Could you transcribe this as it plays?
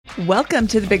Welcome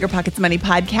to the Bigger Pockets Money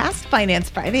Podcast, Finance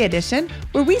Friday edition,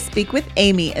 where we speak with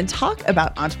Amy and talk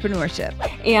about entrepreneurship.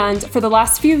 And for the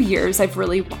last few years, I've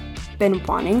really been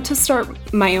wanting to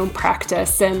start my own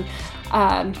practice. And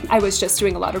I was just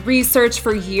doing a lot of research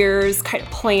for years, kind of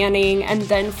planning. And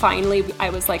then finally, I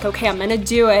was like, okay, I'm going to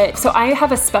do it. So I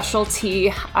have a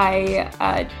specialty.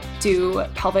 I do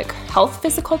pelvic health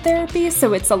physical therapy.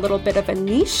 So it's a little bit of a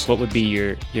niche. What would be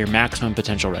your maximum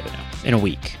potential revenue in a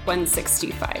week?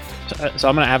 165. So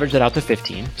I'm going to average that out to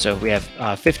 15. So we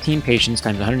have 15 patients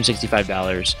times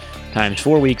 $165 times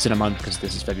 4 weeks in a month, because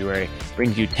this is February,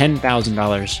 brings you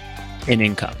 $10,000 in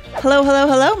income. Hello, hello,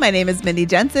 hello. My name is Mindy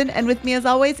Jensen, and with me as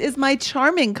always is my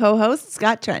charming co-host,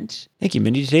 Scott Trench. Thank you,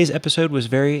 Mindy. Today's episode was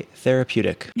very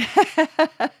therapeutic.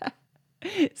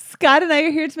 Scott and I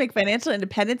are here to make financial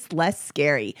independence less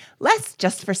scary, less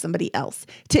just for somebody else,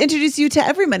 to introduce you to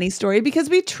every money story, because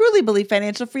we truly believe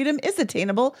financial freedom is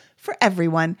attainable for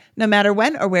everyone, no matter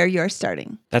when or where you're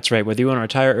starting. That's right. Whether you want to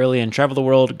retire early and travel the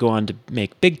world, go on to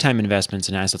make big-time investments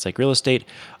in assets like real estate,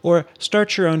 or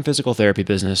start your own physical therapy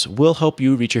business, we'll help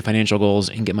you reach your financial goals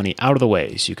and get money out of the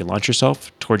way so you can launch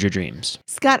yourself towards your dreams.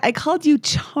 Scott, I called you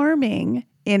charming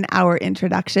in our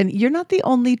introduction. You're not the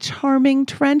only charming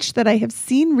Trench that I have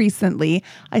seen recently.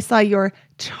 I saw your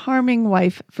charming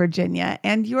wife, Virginia,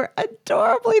 and your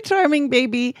adorably charming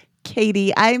baby,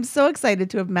 Katie. I am so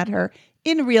excited to have met her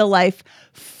in real life,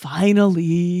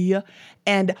 finally.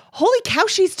 And holy cow,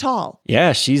 she's tall.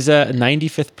 Yeah, she's a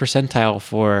 95th percentile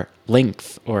for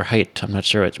length or height. I'm not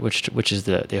sure which is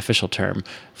the official term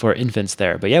for infants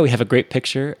there. But yeah, we have a great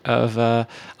picture of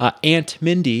Aunt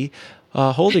Mindy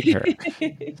holding her.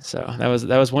 So that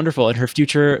was wonderful. And her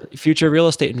future real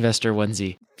estate investor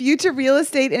onesie. Future real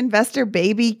estate investor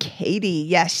baby Katie.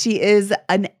 Yes, she is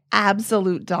an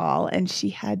absolute doll, and she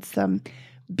had some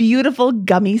beautiful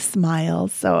gummy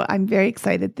smiles. So I'm very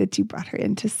excited that you brought her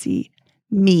in to see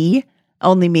me,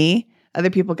 only me. Other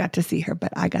people got to see her,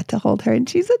 but I got to hold her, and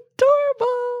she's adorable.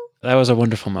 That was a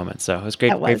wonderful moment. So it was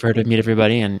great for her to meet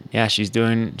everybody. And yeah, she's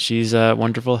a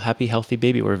wonderful, happy, healthy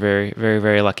baby. We're very, very,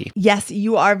 very lucky. Yes,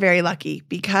 you are very lucky,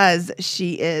 because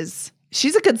she's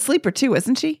a good sleeper too,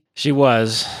 isn't she? She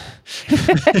was.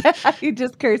 He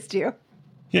just cursed you.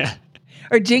 Yeah.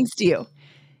 Or jinxed you.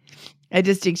 I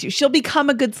just jinxed you. She'll become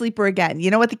a good sleeper again. You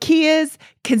know what the key is?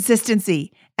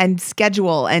 Consistency and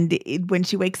schedule. And when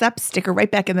she wakes up, stick her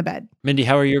right back in the bed. Mindy,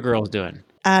 how are your girls doing?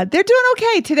 They're doing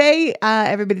okay. Today,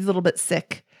 everybody's a little bit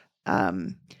sick.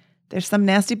 There's some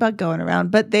nasty bug going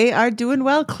around, but they are doing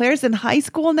well. Claire's in high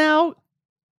school now,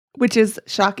 which is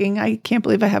shocking. I can't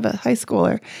believe I have a high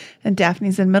schooler. And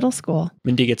Daphne's in middle school.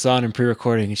 Mindy gets on in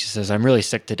pre-recording and she says, "I'm really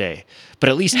sick today, but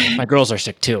at least my girls are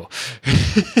sick too."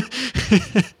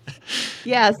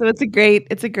 Yeah, so it's a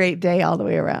great day all the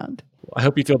way around. I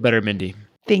hope you feel better, Mindy.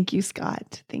 Thank you,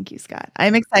 Scott. Thank you, Scott.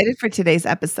 I'm excited for today's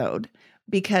episode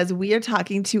because we are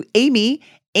talking to Amy.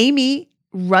 Amy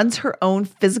runs her own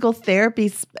physical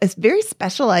therapy, a very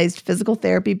specialized physical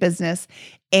therapy business.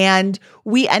 And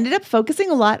we ended up focusing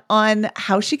a lot on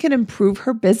how she can improve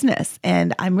her business.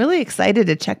 And I'm really excited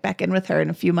to check back in with her in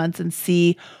a few months and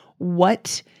see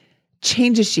what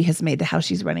changes she has made to how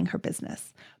she's running her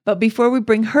business. But before we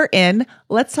bring her in,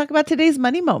 let's talk about today's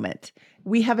money moment.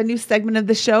 We have a new segment of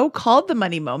the show called The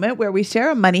Money Moment, where we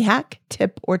share a money hack,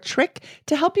 tip, or trick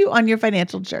to help you on your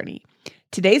financial journey.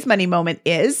 Today's money moment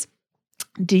is,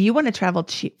 do you want to travel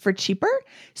for cheaper?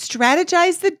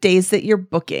 Strategize the days that you're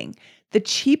booking. The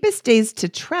cheapest days to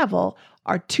travel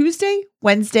are Tuesday,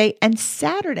 Wednesday, and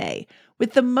Saturday,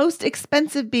 with the most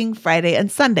expensive being Friday and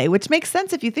Sunday, which makes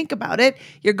sense if you think about it.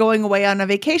 You're going away on a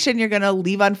vacation, you're going to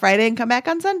leave on Friday and come back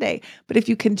on Sunday. But if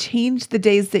you can change the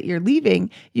days that you're leaving,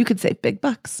 you could save big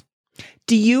bucks.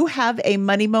 Do you have a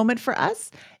money moment for us?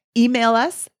 Email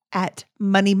us at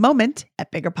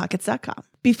moneymoment@biggerpockets.com.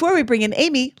 Before we bring in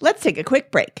Amy, let's take a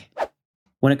quick break.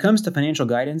 When it comes to financial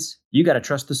guidance, you got to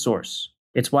trust the source.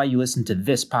 It's why you listen to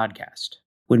this podcast.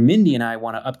 When Mindy and I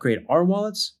want to upgrade our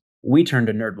wallets, we turn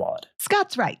to NerdWallet.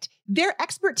 Scott's right. Their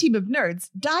expert team of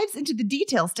nerds dives into the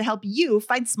details to help you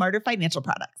find smarter financial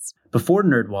products. Before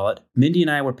NerdWallet, Mindy and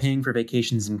I were paying for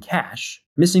vacations in cash,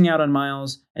 missing out on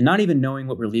miles, and not even knowing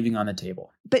what we're leaving on the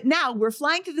table. But now we're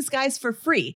flying through the skies for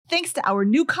free, thanks to our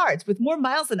new cards with more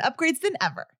miles and upgrades than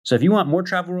ever. So if you want more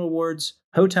travel rewards,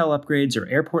 hotel upgrades, or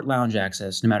airport lounge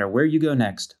access, no matter where you go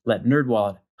next, let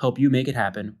NerdWallet help you make it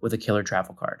happen with a killer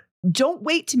travel card. Don't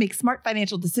wait to make smart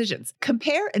financial decisions.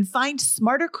 Compare and find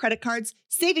smarter credit cards,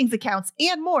 savings accounts,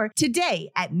 and more today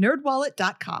at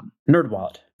nerdwallet.com.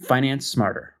 NerdWallet. Finance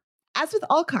smarter. As with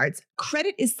all cards,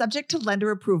 credit is subject to lender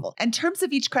approval, and terms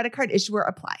of each credit card issuer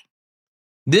apply.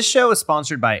 This show is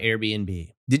sponsored by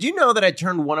Airbnb. Did you know that I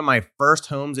turned one of my first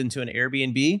homes into an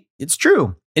Airbnb? It's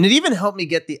true. And it even helped me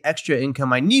get the extra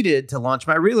income I needed to launch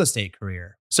my real estate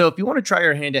career. So if you want to try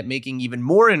your hand at making even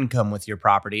more income with your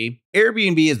property,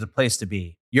 Airbnb is the place to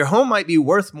be. Your home might be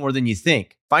worth more than you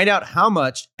think. Find out how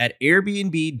much at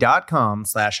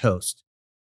airbnb.com/host.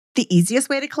 The easiest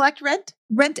way to collect rent?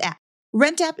 Rent App.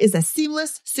 Rent App is a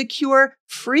seamless, secure,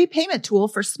 free payment tool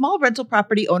for small rental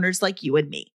property owners like you and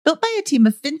me. Built by a team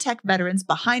of fintech veterans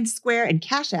behind Square and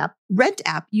Cash App, Rent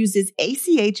App uses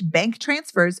ACH bank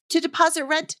transfers to deposit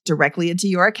rent directly into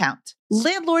your account.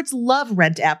 Landlords love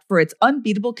Rent App for its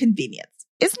unbeatable convenience.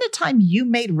 Isn't it time you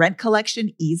made rent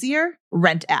collection easier?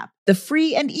 Rent App, the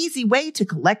free and easy way to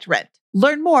collect rent.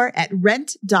 Learn more at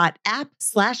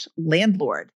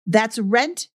rent.app/landlord. That's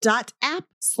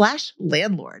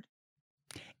rent.app/landlord.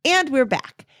 And we're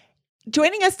back.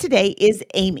 Joining us today is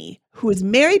Amy, who is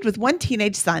married with one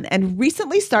teenage son and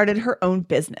recently started her own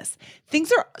business.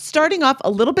 Things are starting off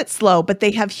a little bit slow, but they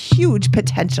have huge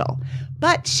potential.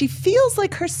 But she feels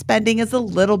like her spending is a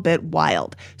little bit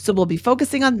wild. So we'll be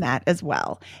focusing on that as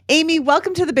well. Amy,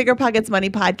 welcome to the Bigger Pockets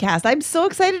Money podcast. I'm so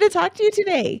excited to talk to you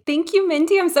today. Thank you,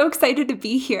 Mindy. I'm so excited to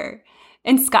be here.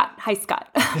 And Scott. Hi,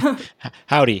 Scott.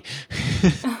 Howdy.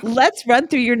 Let's run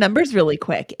through your numbers really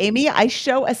quick. Amy, I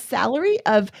show a salary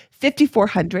of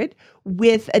 $5,400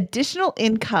 with additional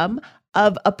income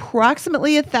of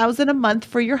approximately $1,000 a month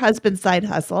for your husband's side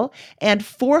hustle and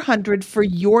 $400 for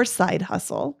your side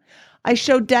hustle. I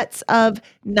show debts of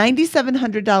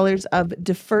 $9,700 of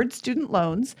deferred student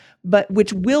loans, but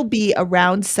which will be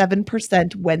around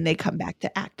 7% when they come back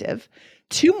to active.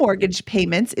 2 mortgage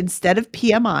payments instead of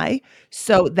PMI.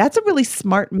 So that's a really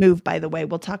smart move, by the way.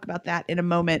 We'll talk about that in a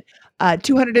moment.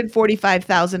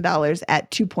 $245,000 at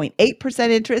 2.8%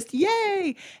 interest.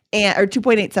 Yay! Or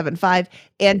 2.875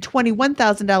 and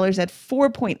 $21,000 at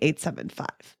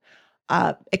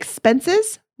 4.875.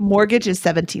 Expenses, mortgage is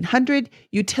 $1,700,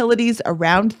 utilities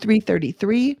around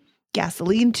 $333,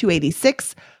 gasoline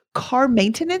 $286, car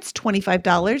maintenance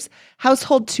 $25,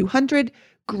 household $200,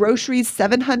 groceries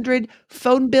 $700,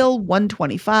 phone bill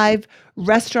 $125,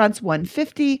 restaurants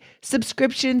 $150,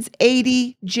 subscriptions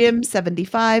 $80, gym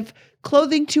 $75,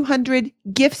 clothing $200,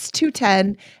 gifts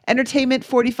 $210, entertainment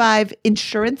 $45,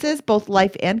 insurances both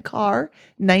life and car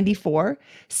 $94,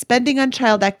 spending on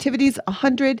child activities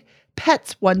 $100,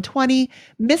 pets $120,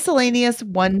 miscellaneous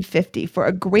 $150 for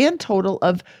a grand total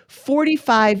of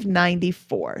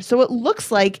 $45.94. So it looks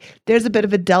like there's a bit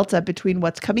of a delta between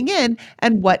what's coming in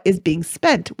and what is being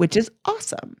spent, which is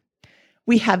awesome.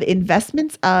 We have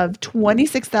investments of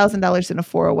 $26,000 in a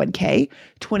 401k,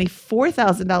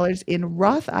 $24,000 in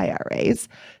Roth IRAs,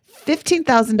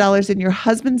 $15,000 in your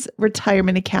husband's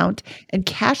retirement account, and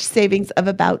cash savings of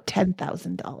about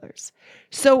 $10,000.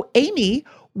 So, Amy,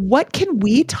 what can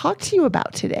we talk to you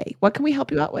about today? What can we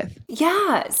help you out with?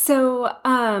 Yeah. So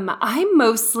I'm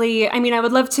mostly, I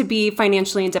would love to be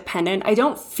financially independent. I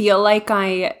don't feel like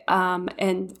I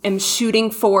am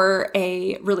shooting for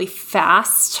a really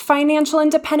fast financial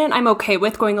independent. I'm okay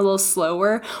with going a little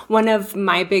slower. One of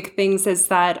my big things is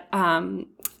that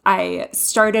I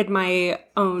started my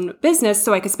own business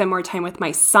so I could spend more time with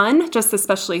my son, just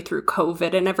especially through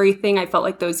COVID and everything. I felt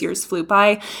like those years flew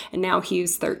by, and now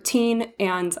he's 13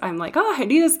 and I'm like, oh, I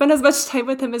need to spend as much time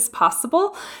with him as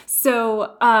possible.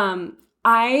 So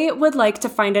I would like to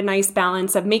find a nice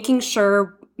balance of making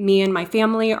sure me and my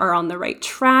family are on the right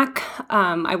track.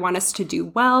 I want us to do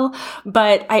well,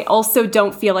 but I also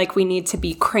don't feel like we need to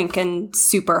be cranking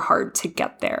super hard to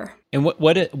get there. And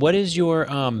what is your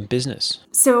business?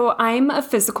 So I'm a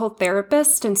physical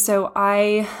therapist, and so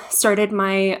I started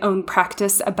my own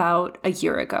practice about a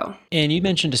year ago. And you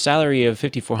mentioned a salary of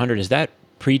 $5,400. Is that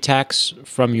pre-tax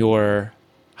from your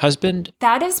husband?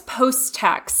 That is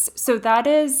post-tax. So that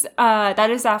is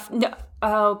after. No,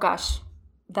 oh gosh,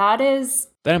 that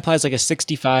implies like a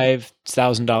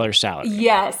 $65,000 salary.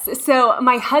 Yes. So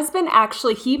my husband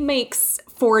actually, he makes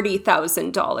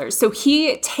 $40,000. So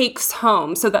he takes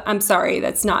home,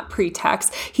 that's not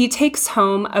pre-tax. He takes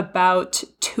home about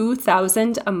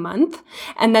 $2,000 a month,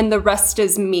 and then the rest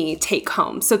is me take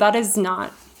home. So that is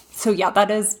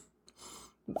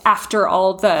after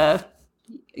all the,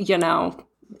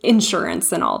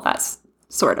 insurance and all that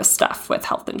sort of stuff with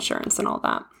health insurance and all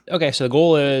that. Okay. So the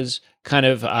goal is kind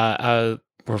of,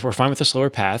 we're fine with the slower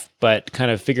path, but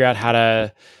kind of figure out how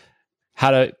to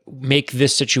make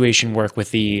this situation work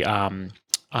with the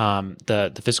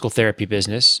physical therapy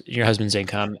business, your husband's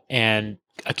income, and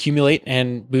accumulate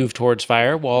and move towards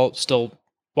FIRE while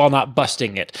not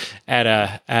busting it at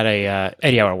a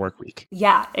 80-hour work week.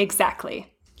 Yeah, exactly.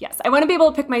 Yes, I want to be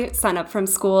able to pick my son up from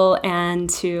school and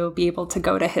to be able to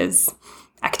go to his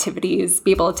activities, be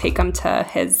able to take him to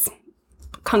his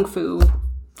kung fu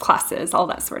classes, all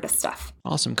that sort of stuff.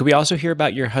 Awesome. Could we also hear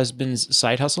about your husband's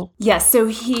side hustle? Yes, so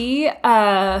he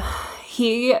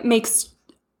makes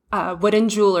wooden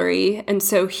jewelry, and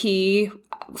so he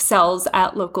sells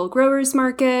at local growers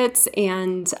markets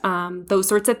and those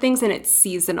sorts of things, and it's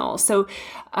seasonal. So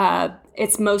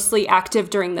it's mostly active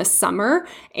during the summer,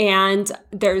 and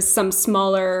there's some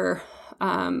smaller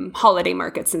holiday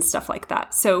markets and stuff like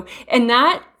that. So, and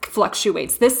that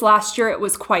fluctuates. This last year, it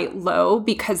was quite low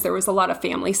because there was a lot of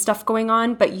family stuff going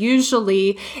on, but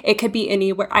usually it could be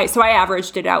anywhere. So I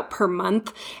averaged it out per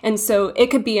month. And so it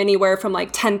could be anywhere from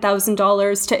like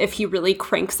 $10,000 to, if he really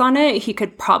cranks on it, he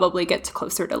could probably get to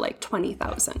closer to like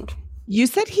 20,000. You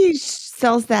said he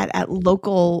sells that at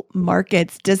local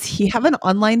markets. Does he have an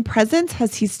online presence?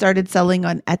 Has he started selling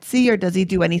on Etsy, or does he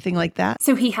do anything like that?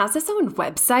 So he has his own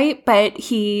website, but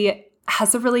he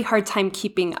has a really hard time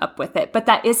keeping up with it. But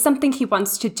that is something he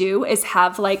wants to do, is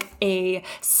have like a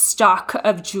stock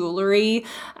of jewelry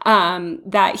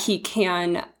that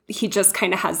he just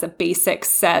kind of has a basic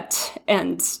set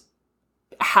and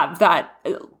have that,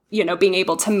 being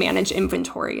able to manage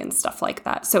inventory and stuff like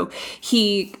that. So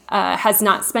he has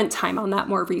not spent time on that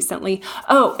more recently.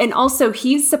 Oh, and also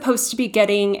he's supposed to be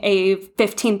getting a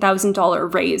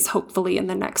 $15,000 raise, hopefully in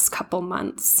the next couple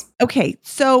months. Okay.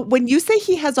 So when you say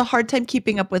he has a hard time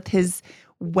keeping up with his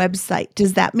website,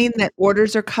 does that mean that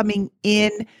orders are coming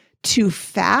in too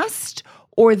fast,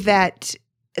 or that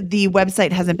the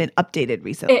website hasn't been updated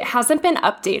recently? It hasn't been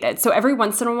updated. So every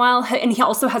once in a while, and he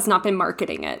also has not been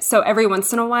marketing it. So every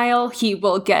once in a while, he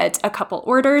will get a couple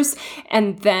orders,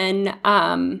 and then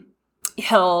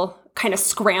he'll kind of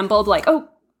scramble like, oh,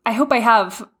 I hope I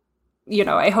have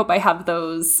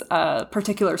those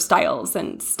particular styles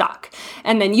in stock.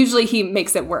 And then usually he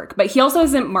makes it work, but he also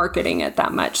isn't marketing it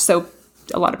that much. So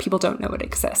a lot of people don't know it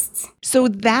exists. So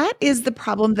that is the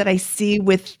problem that I see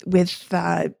with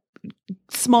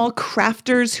small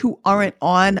crafters who aren't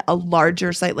on a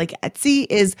larger site like Etsy.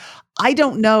 Is I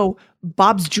don't know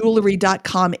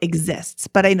bobsjewelry.com exists,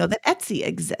 but I know that Etsy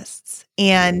exists.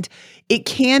 And it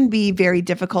can be very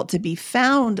difficult to be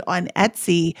found on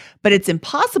Etsy, but it's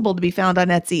impossible to be found on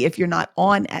Etsy if you're not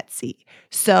on Etsy.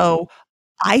 So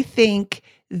I think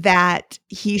that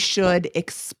he should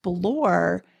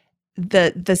explore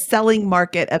the selling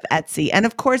market of Etsy. And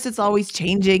of course, it's always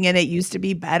changing, and it used to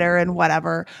be better and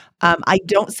whatever. I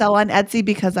don't sell on Etsy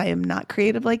because I am not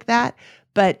creative like that,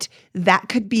 but that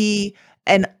could be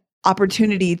an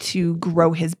opportunity to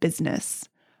grow his business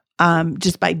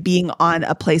just by being on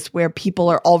a place where people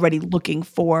are already looking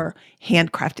for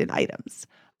handcrafted items.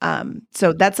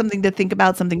 So that's something to think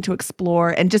about, something to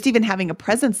explore, and just even having a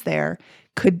presence there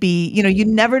could be, you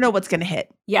never know what's going to hit.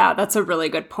 Yeah, that's a really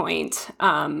good point.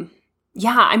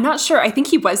 Yeah, I'm not sure. I think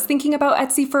he was thinking about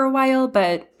Etsy for a while,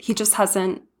 but he just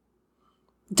hasn't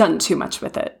done too much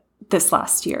with it this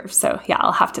last year. So yeah,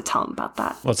 I'll have to tell him about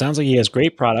that. Well, it sounds like he has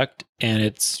great product and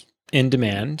it's in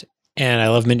demand. And I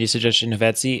love Mindy's suggestion of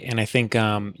Etsy. And I think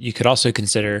you could also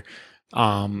consider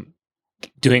selling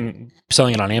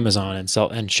it on Amazon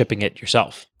and shipping it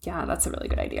yourself. Yeah, that's a really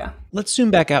good idea. Let's zoom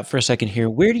back out for a second here.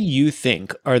 Where do you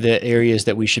think are the areas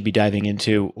that we should be diving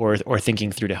into or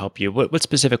thinking through to help you? What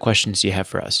specific questions do you have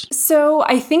for us? So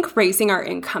I think raising our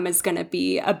income is going to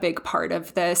be a big part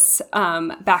of this.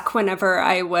 Back whenever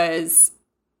I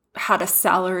had a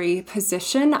salary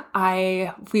position,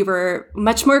 we were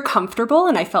much more comfortable,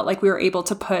 and I felt like we were able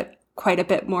to put quite a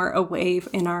bit more away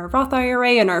in our Roth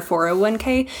IRA and our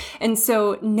 401k. And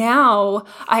so now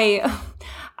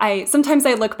sometimes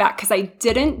I look back because I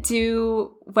didn't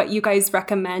do what you guys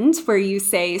recommend, where you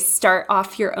say start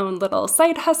off your own little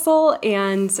side hustle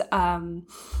and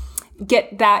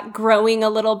get that growing a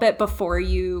little bit before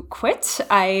you quit.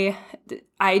 I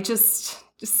just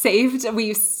saved,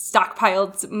 we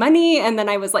stockpiled money, and then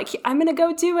I was like, I'm going to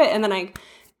go do it. And then I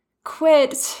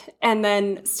quit and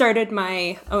then started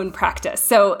my own practice.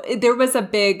 So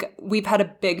we've had a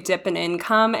big dip in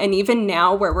income. And even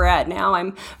now, where we're at now,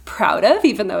 I'm proud of,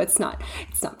 even though it's not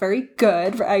very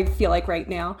good, I feel like right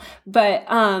now. But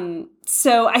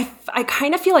so I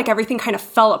kind of feel like everything kind of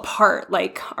fell apart,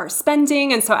 like our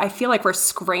spending. And so I feel like we're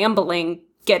scrambling,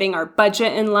 getting our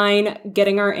budget in line,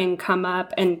 getting our income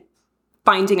up, and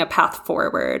finding a path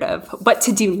forward of what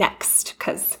to do next.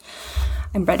 Because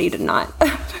I'm ready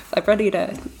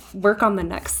to work on the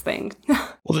next thing.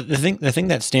 Well, the thing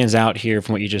that stands out here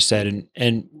from what you just said,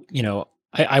 and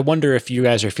I wonder if you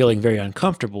guys are feeling very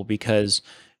uncomfortable because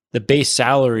the base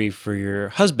salary for your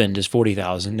husband is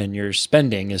 40,000 and your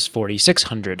spending is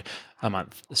 4,600 a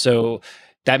month. So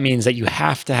that means that you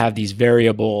have to have these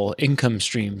variable income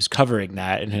streams covering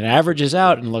that, and it averages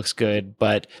out and looks good,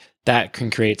 but that can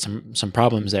create some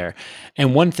problems there.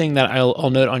 And one thing that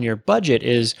I'll note on your budget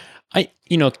is,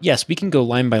 yes, we can go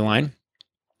line by line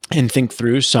and think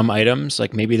through some items.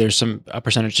 Like maybe there's a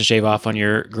percentage to shave off on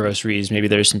your groceries. Maybe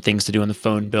there's some things to do on the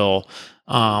phone bill.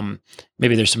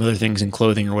 Maybe there's some other things in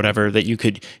clothing or whatever that you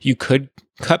could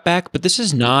cut back. But this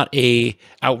is not a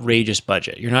outrageous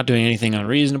budget. You're not doing anything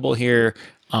unreasonable here.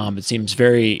 It seems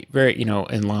very, very,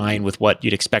 in line with what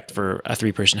you'd expect for a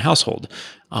 3-person household.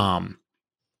 On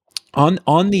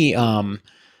the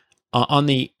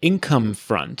income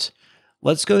front,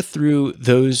 let's go through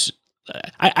those.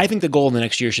 I think the goal in the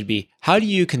next year should be, how do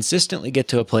you consistently get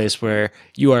to a place where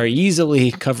you are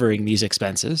easily covering these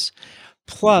expenses?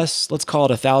 Plus, let's call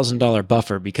it $1,000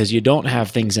 buffer, because you don't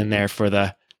have things in there for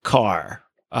the car.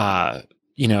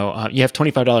 You have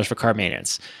 $25 for car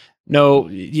maintenance. No,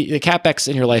 the CapEx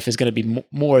in your life is going to be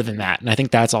more than that. And I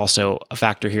think that's also a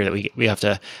factor here that we have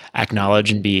to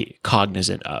acknowledge and be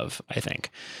cognizant of, I think.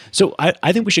 So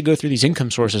I think we should go through these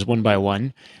income sources one by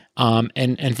one,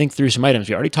 and think through some items.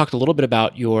 We already talked a little bit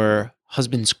about your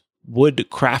husband's wood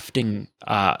crafting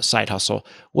side hustle.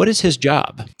 What is his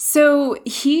job? So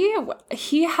he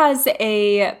has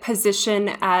a position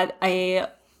at a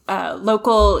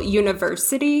local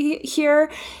university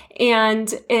here,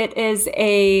 and it is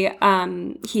he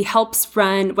helps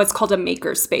run what's called a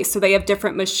makerspace. So they have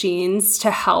different machines to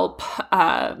help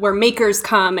where makers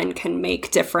come and can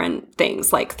make different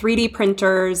things like 3D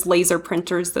printers, laser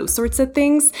printers, those sorts of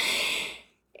things.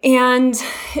 And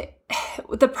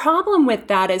the problem with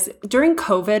that is during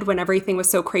COVID, when everything was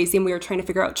so crazy and we were trying to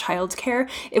figure out childcare,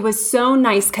 it was so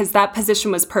nice because that position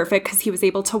was perfect because he was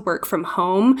able to work from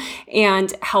home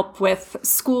and help with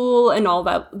school and all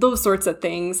those sorts of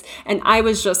things. And I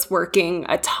was just working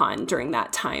a ton during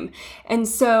that time. And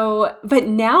so, but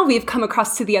now we've come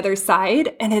across to the other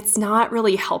side and it's not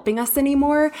really helping us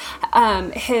anymore.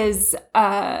 His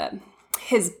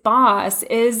boss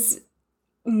is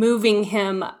moving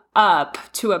him up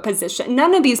to a position.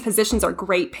 None of these positions are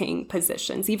great paying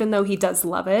positions, even though he does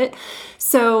love it.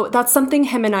 So that's something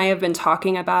him and I have been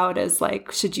talking about, is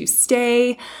like, should you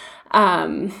stay?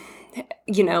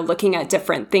 Looking at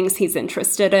different things he's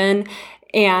interested in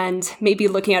and maybe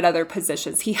looking at other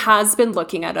positions. He has been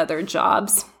looking at other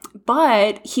jobs,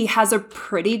 but he has a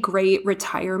pretty great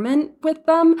retirement with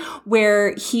them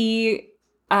where he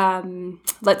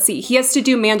he has to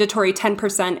do mandatory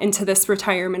 10% into this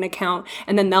retirement account,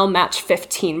 and then they'll match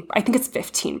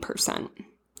 15%.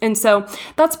 And so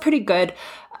that's pretty good.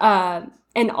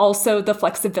 And also the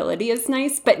flexibility is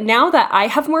nice. But now that I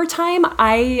have more time,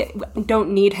 I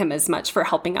don't need him as much for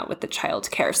helping out with the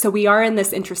childcare. So we are in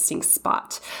this interesting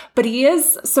spot. But he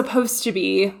is supposed to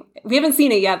be, we haven't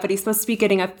seen it yet, but he's supposed to be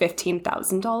getting a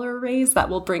 $15,000 raise that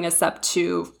will bring us up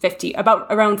to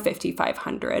around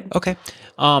 $5,500. Okay.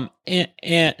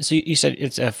 And so you said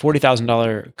it's a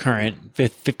 $40,000 current,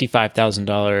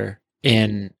 $55,000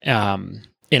 in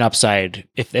upside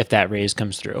if that raise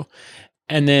comes through.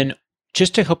 And then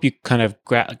just to help you kind of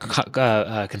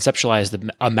conceptualize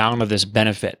the amount of this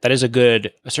benefit, that is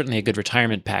certainly a good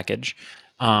retirement package.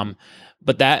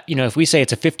 But that, if we say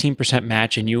it's a 15%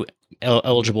 match and you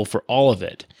eligible for all of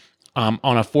it, on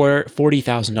a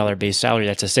 $40,000 base salary,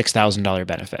 that's a $6,000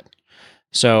 benefit.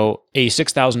 So a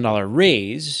 $6,000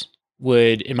 raise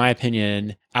would, in my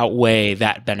opinion, outweigh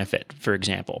that benefit, for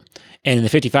example. And in the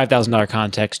 $55,000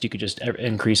 context, you could just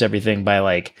increase everything by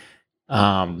like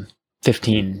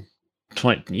 15,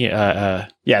 20,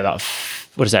 about,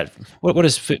 what is that? What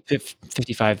is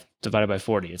 55 divided by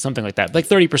 40? It's something like that, like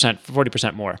 30%,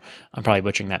 40% more. I'm probably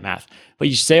butchering that math. But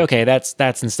you say, okay, that's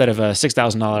instead of a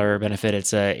 $6,000 benefit,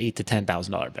 it's a $8,000 to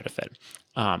 $10,000 benefit.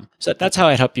 So that's how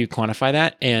I'd help you quantify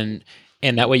that. And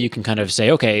that way you can kind of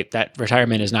say, okay, that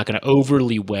retirement is not going to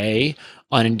overly weigh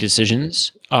on any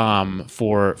decisions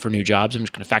for new jobs. I'm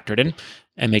just going to factor it in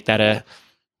and make that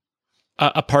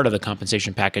a part of the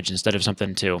compensation package instead of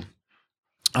something to,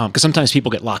 because sometimes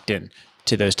people get locked in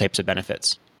to those types of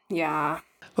benefits. Yeah.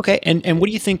 Okay. And what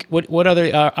do you think, what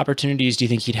other opportunities do you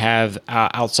think he'd have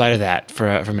outside of that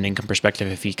from an income perspective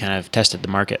if he kind of tested the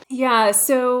market? Yeah.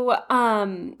 So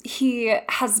he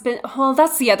has been, well,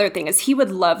 that's the other thing, is he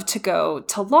would love to go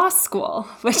to law school,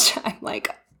 which I'm like,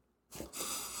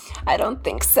 I don't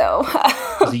think so.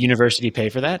 Does the university pay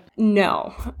for that?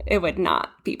 No, it would not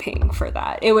be paying for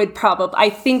that. I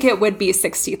think it would be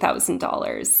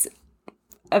 $60,000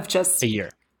 of just a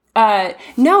year.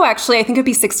 No, actually, I think it'd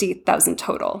be 60,000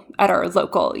 total at our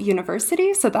local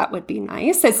university. So that would be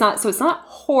nice. It's not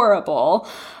horrible.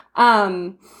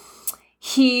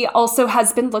 He also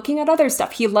has been looking at other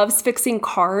stuff. He loves fixing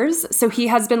cars. So he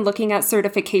has been looking at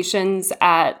certifications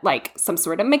at like some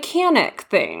sort of mechanic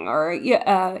thing, or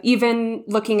even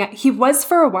he was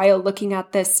for a while looking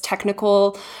at this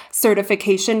technical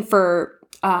certification for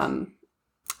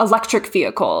electric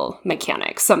vehicle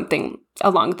mechanics, something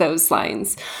along those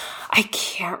lines. I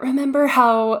can't remember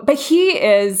but he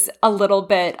is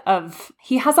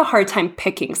he has a hard time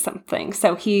picking something.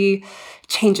 So he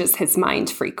changes his mind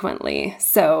frequently.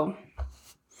 So,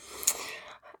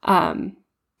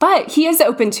 but he is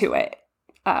open to it.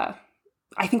 I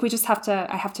think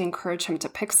I have to encourage him to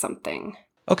pick something.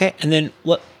 Okay. And then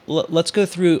let's go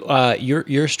through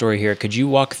your story here. Could you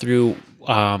walk through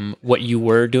what you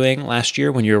were doing last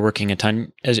year when you were working a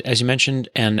ton, as you mentioned,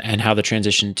 and how the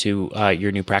transition to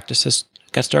your new practices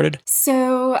got started?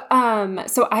 So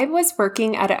I was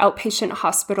working at an outpatient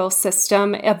hospital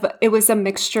system. It was a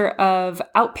mixture of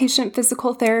outpatient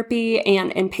physical therapy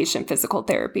and inpatient physical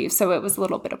therapy. So it was a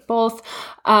little bit of both.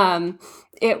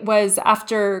 It was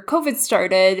after COVID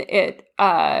started,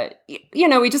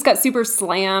 we just got super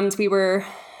slammed.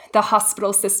 The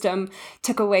hospital system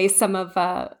took away some of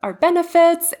our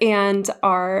benefits and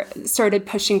started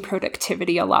pushing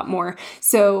productivity a lot more.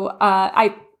 So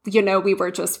we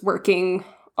were just working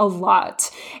a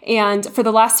lot. And for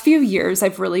the last few years,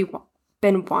 I've really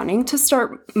been wanting to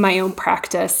start my own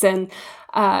practice. And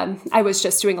I was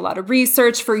just doing a lot of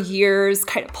research for years,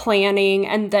 kind of planning.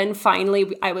 And then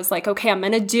finally I was like, okay, I'm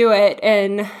going to do it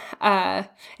in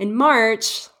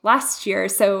March last year.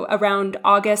 So around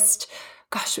August,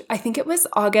 I think it was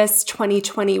August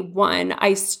 2021,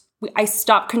 I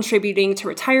stopped contributing to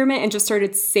retirement and just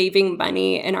started saving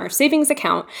money in our savings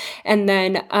account. And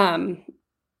then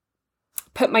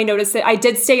put my notice in. I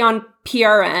did stay on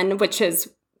PRN, which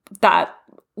is that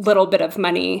little bit of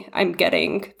money I'm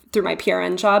getting through my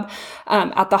PRN job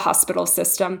at the hospital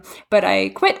system. But I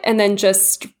quit and then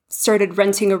just started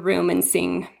renting a room and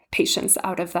seeing patients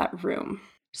out of that room.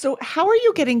 So how are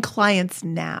you getting clients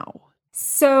now?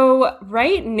 So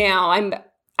right now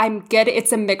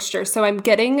it's a mixture. So I'm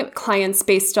getting clients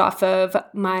based off of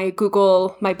my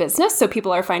Google My Business. So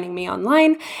people are finding me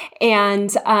online.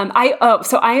 And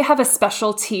I have a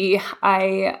specialty.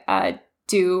 I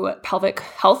do pelvic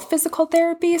health physical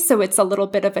therapy. So it's a little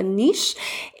bit of a niche.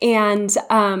 And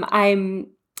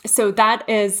so that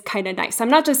is kind of nice. I'm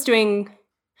not just doing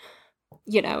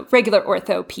regular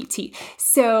ortho PT.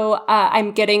 So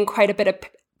I'm getting quite a bit of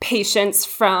patients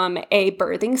from a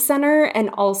birthing center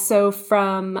and also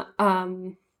from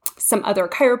some other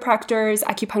chiropractors,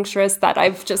 acupuncturists that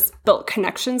I've just built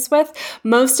connections with.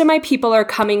 Most of my people are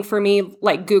coming for me,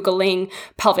 like Googling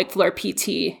pelvic floor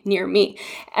PT near me.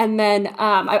 And then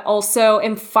I also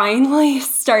am finally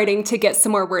starting to get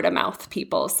some more word of mouth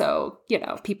people. So,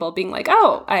 people being like,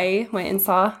 oh, I went and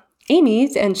saw Amy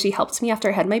and she helped me after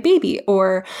I had my baby,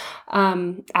 or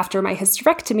after my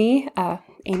hysterectomy,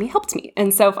 Amy helped me.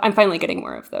 And so I'm finally getting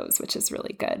more of those, which is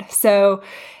really good. So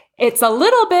it's a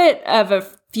little bit of a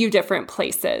few different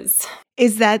places.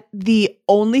 Is that the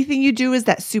only thing you do? Is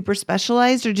that super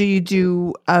specialized, or do you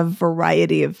do a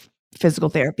variety of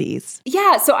physical therapies?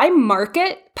 Yeah, so I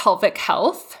market pelvic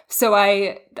health. So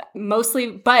I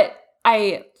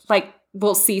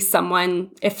will see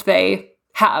someone if they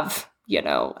have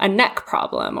a neck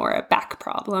problem or a back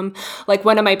problem. Like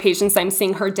one of my patients, I'm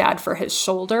seeing her dad for his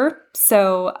shoulder.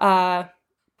 So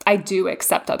I do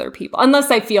accept other people,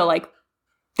 unless I feel like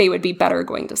they would be better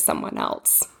going to someone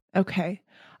else. Okay.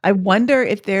 I wonder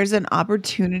if there's an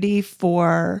opportunity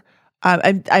for,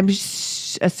 I'm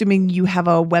assuming you have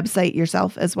a website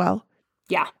yourself as well.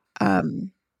 Yeah.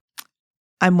 I'm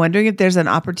wondering if there's an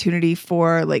opportunity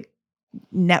for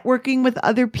networking with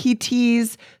other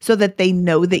PTs so that they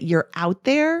know that you're out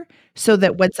there, so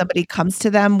that when somebody comes to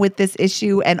them with this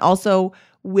issue, and also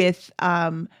with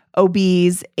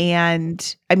OBs,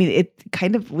 and it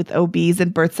kind of with OBs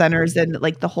and birth centers and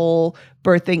the whole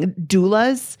birthing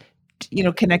doulas,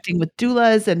 connecting with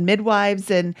doulas and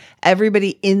midwives and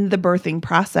everybody in the birthing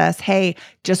process. Hey,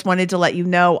 just wanted to let you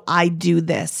know I do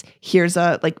this. Here's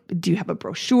do you have a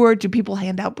brochure? Do people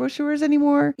hand out brochures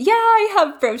anymore? Yeah, I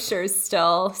have brochures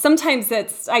still. Sometimes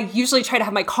I usually try to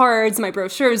have my cards, my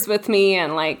brochures with me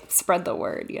and spread the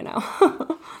word,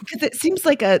 Because it seems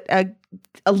like a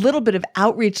little bit of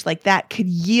outreach like that could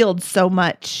yield so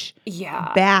much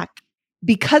back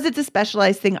because it's a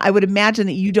specialized thing, I would imagine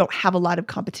that you don't have a lot of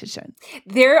competition.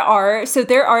 There are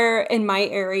in my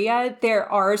area,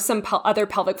 there are some other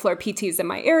pelvic floor PTs in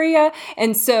my area.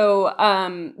 And so,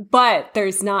 but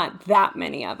there's not that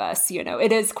many of us,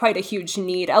 it is quite a huge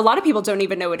need. A lot of people don't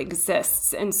even know it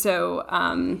exists. And so,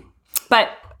 but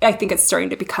I think it's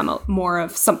starting to become more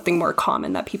of something more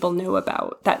common that people know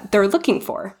about, that they're looking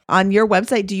for. On your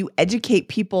website, do you educate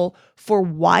people for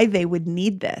why they would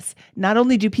need this? Not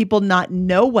only do people not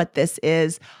know what this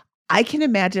is, I can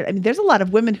imagine, there's a lot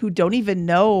of women who don't even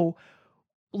know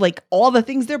like all the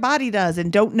things their body does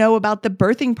and don't know about the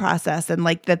birthing process, and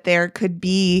like that there could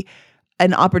be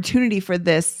an opportunity for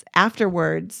this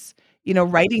afterwards,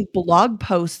 writing blog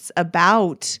posts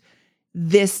about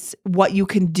this, what you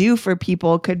can do for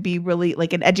people could be really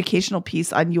like an educational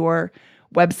piece on your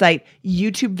website.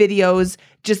 YouTube videos,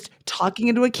 just talking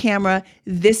into a camera.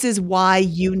 This is why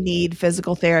you need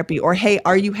physical therapy, or, hey,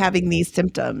 are you having these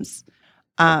symptoms?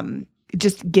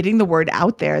 Just getting the word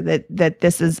out there that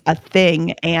this is a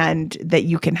thing and that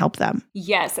you can help them.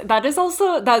 Yes, that is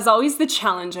always the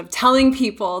challenge of telling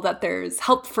people that there's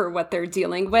help for what they're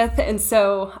dealing with. And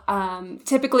so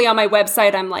typically on my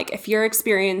website, I'm like, if you're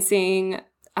experiencing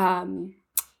urinary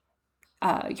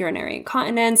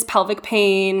incontinence, pelvic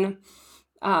pain,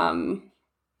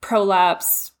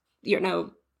 prolapse,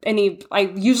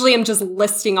 I usually am just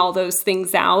listing all those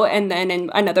things out. And then in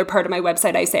another part of my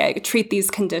website, I say I treat these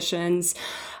conditions.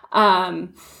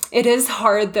 It is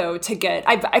hard though to get,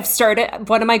 I've started,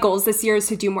 one of my goals this year is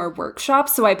to do more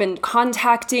workshops. So I've been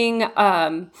contacting,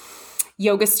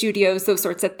 yoga studios, those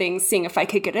sorts of things, seeing if I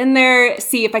could get in there,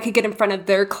 see if I could get in front of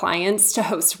their clients to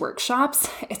host workshops.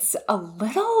 It's a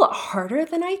little harder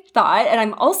than I thought. And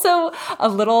I'm also a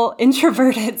little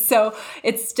introverted. So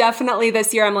it's definitely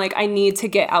this year, I'm like, I need to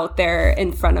get out there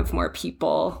in front of more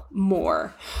people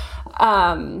more.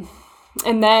 And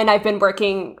then I've been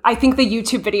working, I think the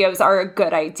YouTube videos are a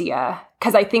good idea,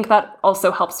 because I think that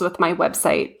also helps with my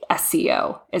website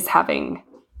SEO, is having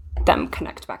them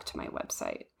connect back to my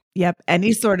website. Yep.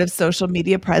 Any sort of social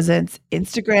media presence,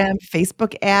 Instagram,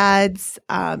 Facebook ads,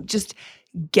 just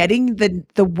getting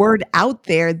the word out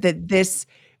there that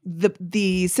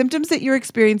the symptoms that you're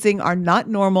experiencing are not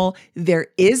normal. There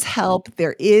is help.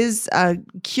 There is a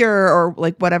cure, or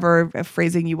like whatever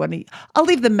phrasing you want to, I'll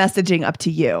leave the messaging up to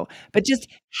you, but just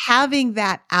having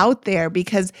that out there,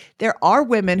 because there are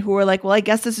women who are like, well, I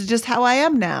guess this is just how I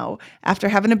am now. After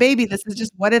having a baby, this is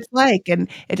just what it's like. And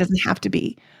it doesn't have to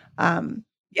be.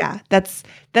 Yeah, that's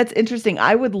interesting.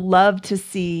 I would love to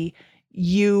see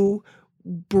you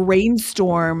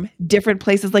brainstorm different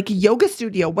places, like a yoga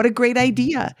studio. What a great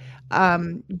idea.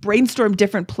 Brainstorm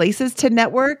different places to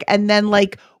network, and then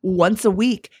like once a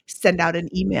week, send out an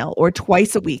email, or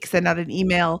twice a week, send out an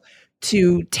email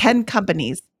to 10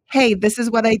 companies. Hey, this is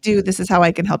what I do. This is how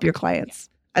I can help your clients.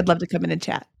 I'd love to come in and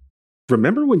chat.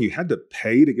 Remember when you had to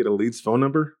pay to get a lead's phone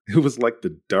number? It was like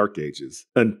the dark ages,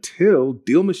 until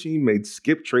Deal Machine made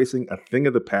skip tracing a thing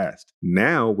of the past.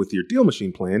 Now, with your Deal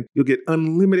Machine plan, you'll get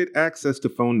unlimited access to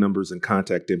phone numbers and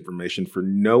contact information for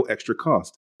no extra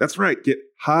cost. That's right, get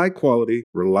high-quality,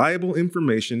 reliable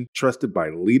information trusted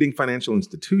by leading financial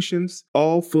institutions,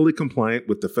 all fully compliant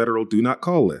with the federal Do Not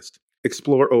Call list.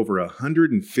 Explore over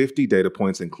 150 data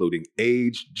points, including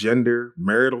age, gender,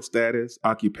 marital status,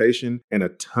 occupation, and a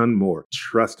ton more.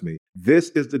 Trust me,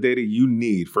 this is the data you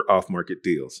need for off-market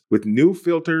deals. With new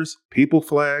filters, people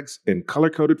flags, and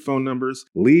color-coded phone numbers,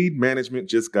 lead management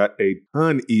just got a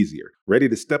ton easier. Ready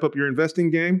to step up your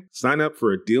investing game? Sign up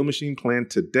for a Deal Machine plan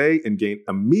today and gain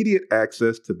immediate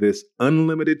access to this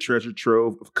unlimited treasure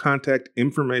trove of contact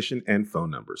information and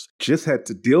phone numbers. Just head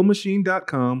to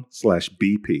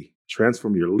DealMachine.com/BP.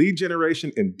 Transform your lead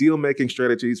generation and deal-making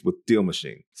strategies with Deal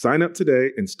Machine. Sign up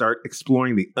today and start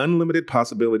exploring the unlimited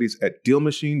possibilities at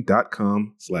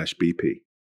DealMachine.com/BP.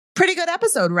 Pretty good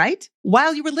episode, right?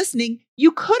 While you were listening,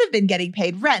 you could have been getting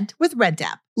paid rent with Rent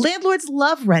App. Landlords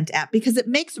love Rent App because it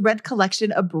makes rent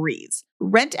collection a breeze.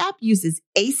 Rent App uses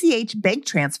ACH bank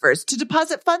transfers to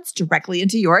deposit funds directly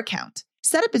into your account.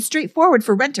 Setup is straightforward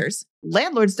for renters.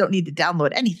 Landlords don't need to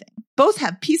download anything. Both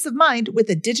have peace of mind with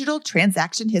a digital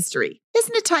transaction history.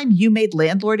 Isn't it time you made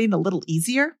landlording a little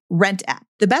easier? Rent App,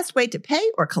 the best way to pay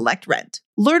or collect rent.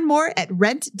 Learn more at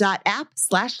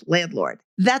rent.app/landlord.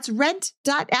 That's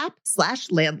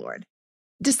rent.app/landlord.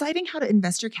 Deciding how to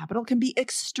invest your capital can be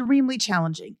extremely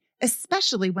challenging,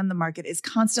 especially when the market is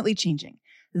constantly changing.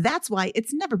 That's why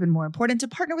it's never been more important to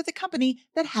partner with a company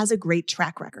that has a great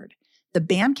track record. The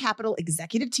BAM Capital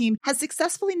executive team has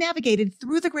successfully navigated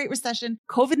through the Great Recession,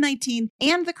 COVID-19,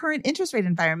 and the current interest rate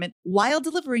environment while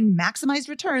delivering maximized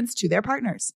returns to their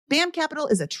partners. BAM Capital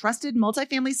is a trusted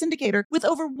multifamily syndicator with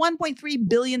over $1.3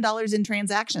 billion in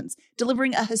transactions,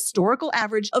 delivering a historical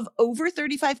average of over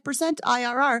 35%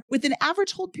 IRR with an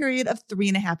average hold period of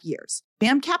 3.5 years.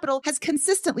 BAM Capital has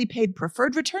consistently paid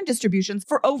preferred return distributions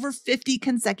for over 50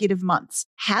 consecutive months,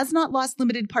 has not lost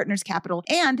limited partners capital,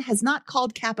 and has not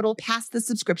called capital past the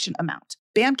subscription amount.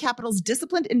 BAM Capital's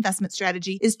disciplined investment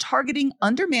strategy is targeting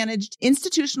undermanaged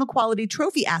institutional quality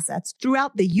trophy assets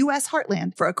throughout the U.S.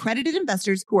 heartland for accredited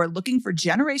investors who are looking for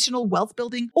generational wealth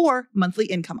building or monthly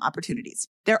income opportunities.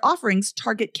 Their offerings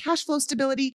target cash flow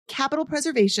stability, capital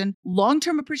preservation,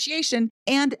 long-term appreciation,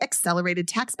 and accelerated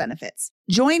tax benefits.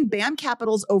 Join BAM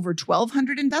Capital's over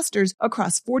 1,200 investors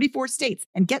across 44 states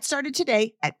and get started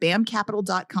today at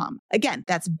bamcapital.com. Again,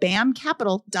 that's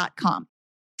bamcapital.com.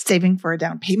 Saving for a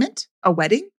down payment, a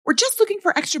wedding, or just looking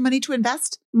for extra money to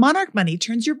invest? Monarch Money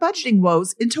turns your budgeting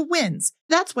woes into wins.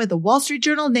 That's why the Wall Street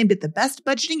Journal named it the best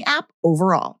budgeting app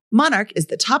overall. Monarch is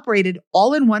the top-rated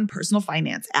all-in-one personal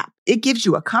finance app. It gives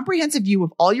you a comprehensive view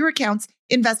of all your accounts,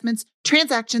 investments,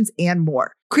 transactions, and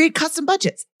more. Create custom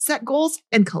budgets, set goals,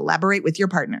 and collaborate with your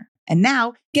partner. And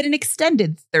now, get an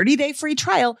extended 30-day free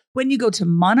trial when you go to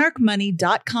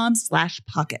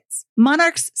monarchmoney.com/pockets.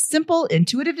 Monarch's simple,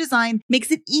 intuitive design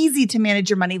makes it easy to manage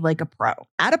your money like a pro.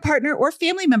 Add a partner or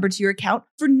family member to your account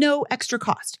for no extra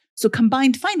cost, so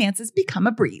combined finances become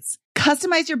a breeze.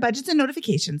 Customize your budgets and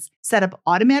notifications, set up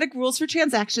automatic rules for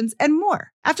transactions, and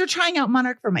more. After trying out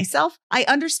Monarch for myself, I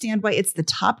understand why it's the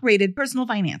top-rated personal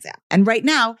finance app. And right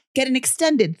now, get an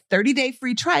extended 30-day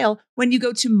free trial when you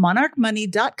go to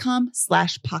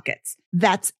monarchmoney.com/pockets.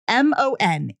 That's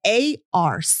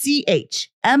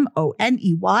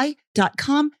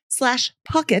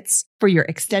monarchmoney.com/pockets for your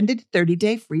extended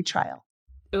 30-day free trial.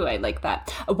 Ooh, I like that.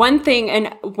 One thing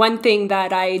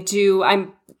that I do,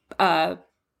 I'm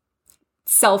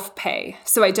self-pay,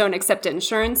 so I don't accept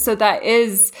insurance. So that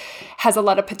has a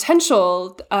lot of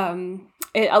potential.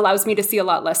 It allows me to see a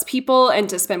lot less people and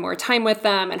to spend more time with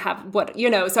them and have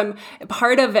so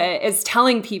part of it is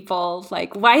telling people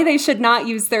like why they should not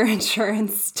use their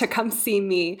insurance to come see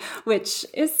me, which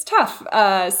is tough.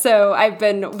 So I've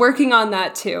been working on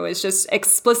that too, is just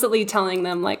explicitly telling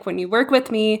them like, when you work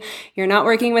with me, you're not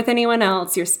working with anyone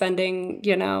else. You're spending,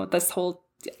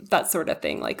 that sort of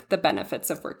thing, like the benefits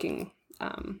of working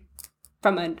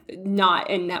from a not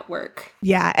in network.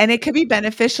 Yeah. And it could be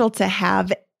beneficial to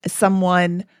have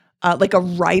someone like a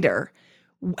writer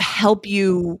help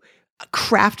you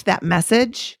craft that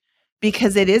message,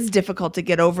 because it is difficult to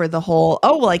get over the whole,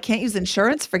 oh, well, I can't use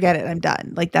insurance. Forget it. I'm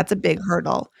done. Like that's a big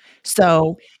hurdle.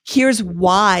 So here's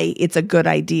why it's a good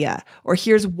idea, or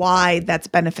here's why that's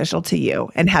beneficial to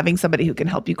you. And having somebody who can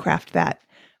help you craft that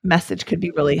message could be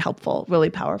really helpful,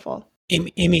 really powerful.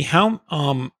 Amy, how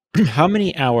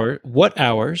many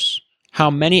hours,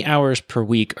 how many hours per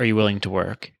week are you willing to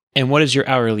work? And what is your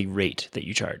hourly rate that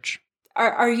you charge?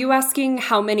 Are you asking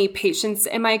how many patients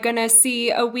am I going to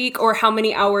see a week, or how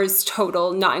many hours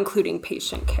total, not including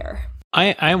patient care?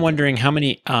 I'm wondering how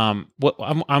many,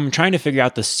 I'm trying to figure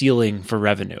out the ceiling for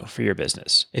revenue for your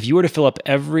business. If you were to fill up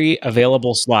every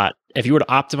available slot, if you were to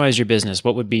optimize your business,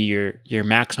 what would be your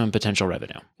maximum potential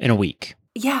revenue in a week?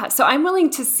 Yeah, so I'm willing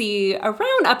to see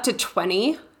around up to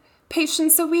 20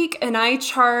 patients a week, and I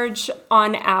charge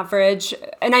on average,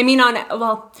 and I mean I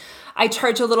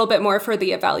charge a little bit more for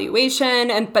the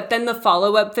evaluation, but then the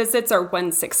follow-up visits are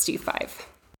 $165.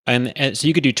 And so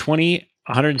you could do 20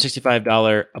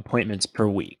 $165 appointments per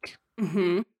week.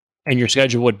 Mm-hmm. And your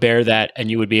schedule would bear that,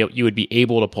 and you would be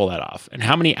able to pull that off. And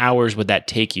how many hours would that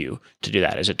take you to do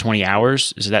that? Is it 20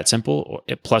 hours? Is it that simple?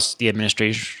 Or plus the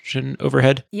administration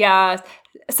overhead? Yeah.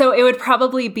 So it would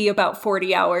probably be about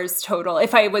 40 hours total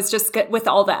if I was just with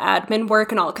all the admin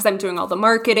work and all, because I'm doing all the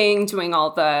marketing, doing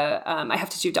all the, I have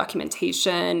to do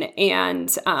documentation and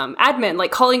admin,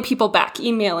 like calling people back,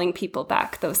 emailing people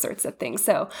back, those sorts of things.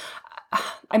 So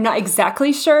I'm not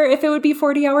exactly sure if it would be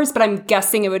 40 hours, but I'm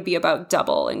guessing it would be about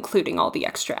double, including all the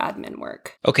extra admin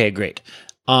work. Okay, great.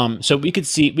 So we could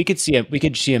see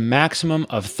a maximum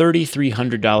of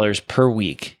 $3,300 per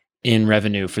week in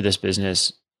revenue for this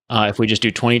business if we just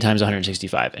do 20 times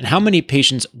 165. And how many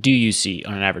patients do you see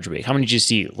on an average week? How many did you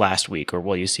see last week, or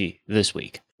will you see this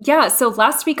week? Yeah, so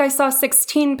last week I saw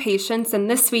 16 patients, and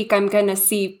this week I'm going to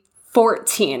see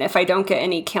 14 if I don't get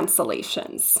any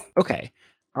cancellations. Okay.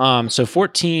 So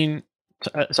 14,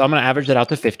 so I'm going to average that out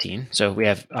to 15. So we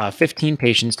have 15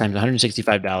 patients times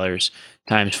 $165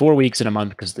 times 4 weeks in a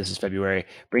month, because this is February,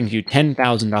 brings you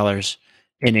 $10,000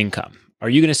 in income. Are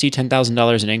you going to see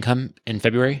 $10,000 in income in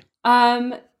February?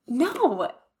 No,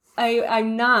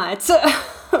 I'm not.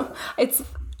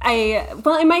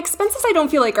 And my expenses I don't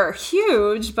feel like are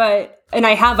huge, and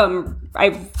I have them.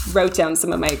 I wrote down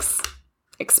some of my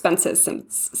expenses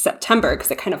since September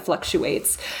because it kind of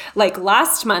fluctuates. Like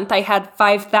last month, I had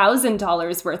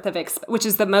 $5,000 worth of which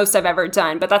is the most I've ever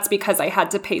done, but that's because I had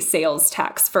to pay sales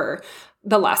tax for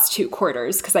the last 2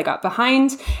 quarters because I got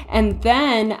behind. And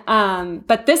then,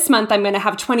 but this month I'm going to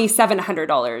have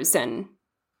 $2,700 in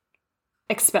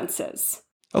expenses.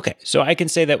 Okay, so I can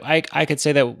say that I could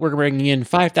say that we're bringing in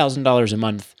 $5,000 a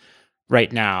month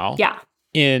right now. Yeah.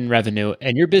 In revenue,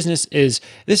 and your business it's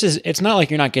not like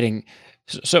you're not getting.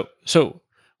 So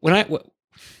when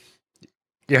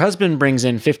your husband brings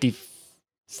in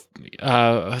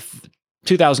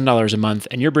 $2,000 a month,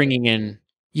 and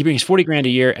he brings 40 grand a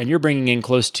year, and you're bringing in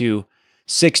close to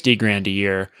 60 grand a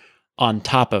year on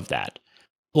top of that,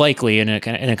 likely in a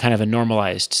kind of a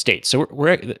normalized state. So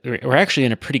we're actually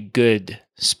in a pretty good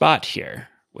spot here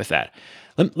with that.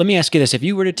 Let me ask you this: if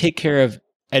you were to take care of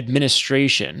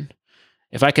administration,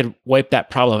 if I could wipe that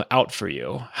problem out for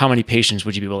you, how many patients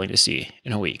would you be willing to see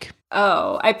in a week?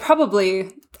 Oh, I'd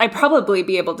probably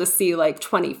be able to see like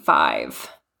 25.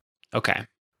 Okay.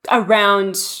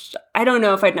 Around, I don't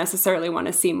know if I'd necessarily want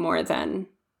to see more than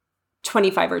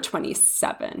 25 or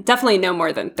 27. Definitely no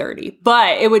more than 30,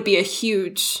 but it would be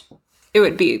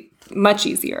much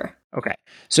easier. Okay.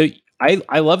 So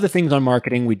I love the things on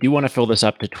marketing. We do want to fill this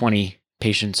up to 20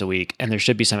 patients a week, and there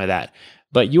should be some of that.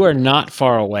 But you are not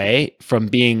far away from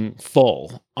being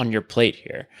full on your plate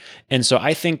here. And so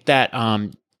I think that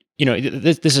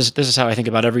this is how I think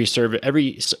about every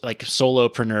like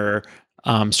solopreneur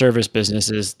service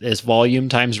business is volume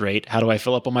times rate. How do I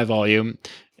fill up on my volume?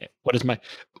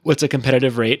 What's a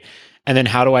competitive rate? And then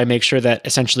how do I make sure that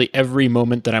essentially every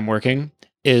moment that I'm working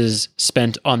is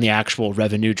spent on the actual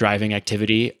revenue driving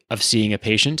activity of seeing a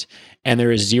patient, and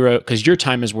there is zero, because your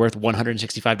time is worth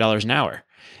 $165 an hour.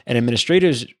 An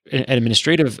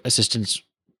administrative assistant's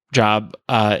job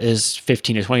is $15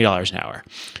 to $20 an hour.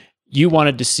 You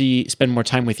wanted to spend more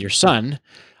time with your son.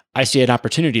 I see an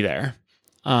opportunity there.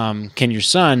 Can your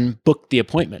son book the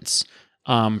appointments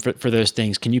for those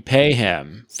things? Can you pay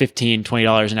him $15,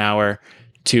 $20 an hour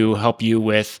to help you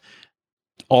with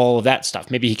all of that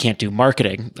stuff? Maybe he can't do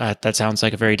marketing. That sounds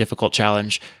like a very difficult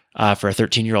challenge for a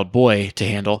 13-year-old boy to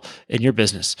handle in your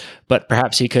business. But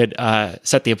perhaps he could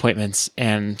set the appointments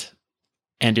and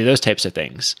do those types of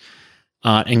things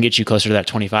and get you closer to that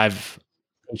 25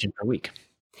 patient per week.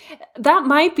 That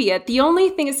might be it. The only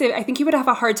thing is, I think you would have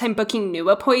a hard time booking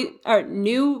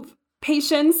new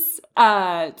patients,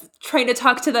 trying to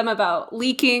talk to them about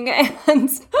leaking and,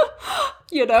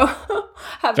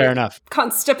 having fair enough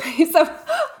constipation.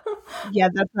 Yeah,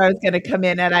 that's where I was going to come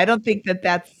in at. I don't think that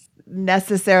that's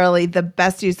necessarily the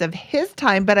best use of his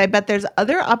time, but I bet there's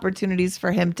other opportunities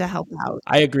for him to help out.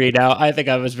 I agree. Now, I think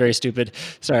I was very stupid.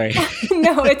 Sorry.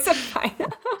 No, it's fine.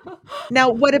 Now,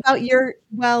 what about your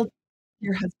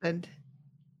husband?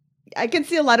 I can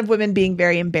see a lot of women being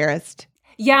very embarrassed.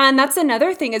 Yeah, and that's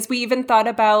another thing is we even thought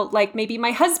about like maybe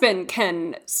my husband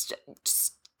can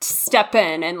step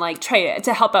in and like try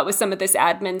to help out with some of this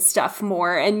admin stuff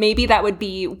more. And maybe that would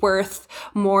be worth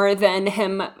more than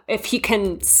him if he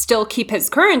can still keep his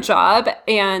current job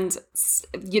and,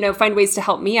 find ways to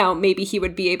help me out. Maybe he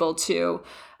would be able to,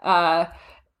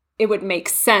 it would make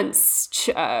sense.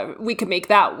 We could make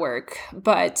that work.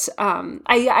 But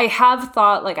I have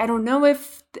thought, like, I don't know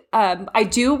if I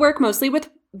do work mostly with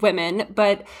women,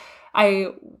 but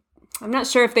I'm not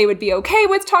sure if they would be okay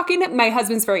with talking. My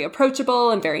husband's very approachable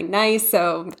and very nice,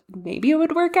 so maybe it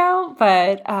would work out,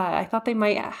 but I thought they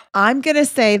might. I'm going to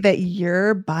say that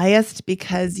you're biased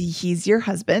because he's your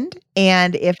husband.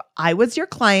 And if I was your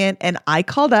client and I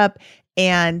called up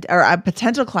or a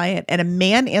potential client and a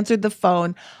man answered the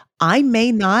phone, I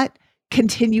may not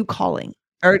continue calling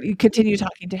or continue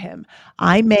talking to him.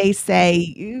 I may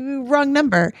say, wrong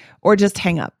number, or just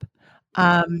hang up.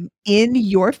 In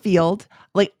your field,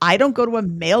 like I don't go to a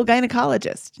male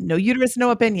gynecologist, no uterus,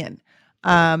 no opinion.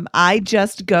 I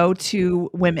just go to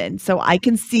women. So I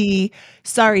can see,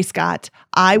 sorry, Scott,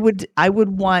 I would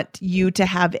want you to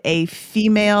have a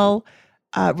female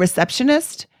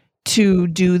receptionist to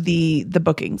do the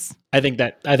bookings. I think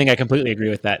I completely agree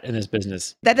with that in this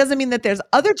business. That doesn't mean that there's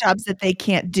other jobs that they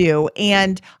can't do.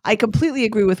 And I completely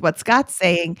agree with what Scott's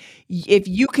saying. If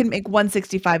you can make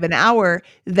 $165 an hour,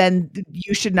 then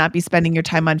you should not be spending your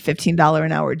time on $15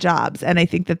 an hour jobs. And I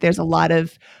think that there's a lot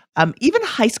of even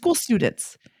high school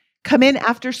students come in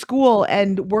after school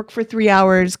and work for 3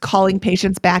 hours, calling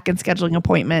patients back and scheduling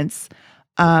appointments.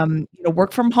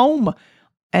 Work from home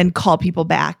and call people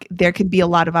back. There can be a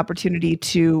lot of opportunity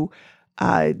to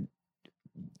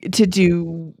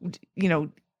do,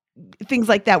 things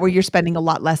like that where you're spending a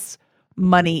lot less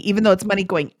money. Even though it's money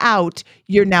going out,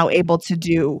 you're now able to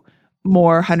do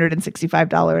more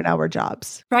 $165 an hour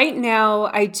jobs. Right now,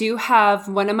 I do have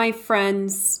one of my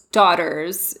friend's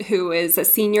daughters who is a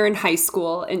senior in high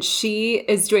school, and she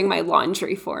is doing my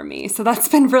laundry for me. So that's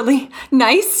been really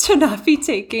nice to not be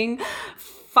taking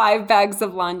 5 bags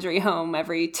of laundry home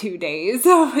every 2 days.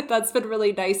 So that's been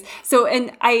really nice. So,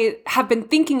 and I have been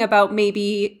thinking about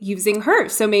maybe using her.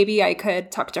 So maybe I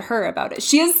could talk to her about it.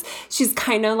 She's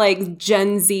kind of like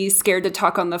Gen Z, scared to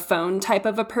talk on the phone type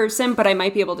of a person, but I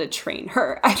might be able to train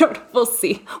her. I don't know. We'll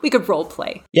see. We could role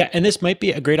play. Yeah. And this might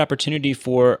be a great opportunity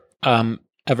for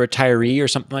a retiree or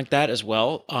something like that as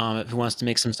well, who wants to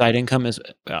make some side income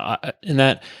in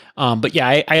that. But yeah,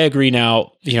 I agree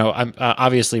now. I'm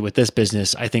obviously with this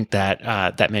business, I think that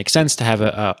that makes sense to have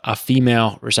a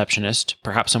female receptionist,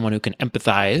 perhaps someone who can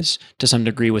empathize to some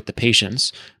degree with the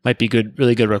patients. Might be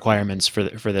really good requirements for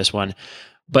this one.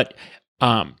 But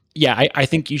yeah, I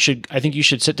think you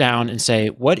should sit down and say,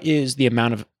 what is the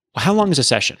amount of, how long is a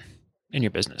session in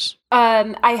your business?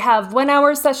 I have 1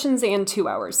 hour sessions and 2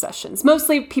 hour sessions.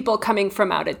 Mostly people coming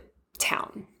from out of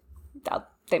town.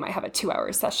 They might have a 2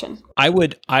 hour session. I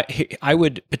would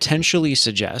potentially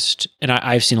suggest, and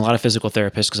I've seen a lot of physical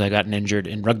therapists because I gotten injured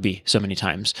in rugby so many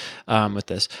times with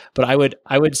this, but I would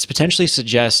potentially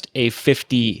suggest a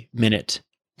 50-minute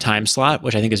time slot,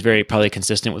 which I think is very probably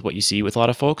consistent with what you see with a lot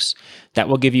of folks. That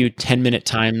will give you 10-minute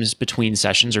times between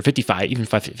sessions, or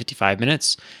 55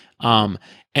 minutes.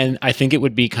 And I think it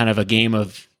would be kind of a game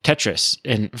of Tetris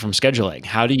from scheduling.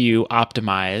 How do you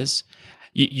optimize?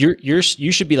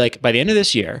 You should be like, by the end of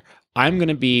this year, I'm going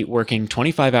to be working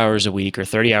 25 hours a week or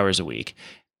 30 hours a week,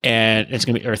 and it's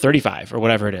going to be, or 35 or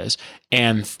whatever it is.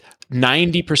 And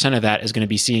 90% of that is going to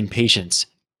be seeing patients.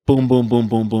 Boom, boom, boom,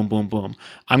 boom, boom, boom, boom.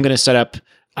 I'm going to set up,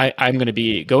 I'm going to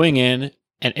be going in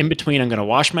between, I'm going to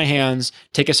wash my hands,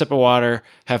 take a sip of water,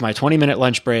 have my 20-minute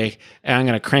lunch break, and I'm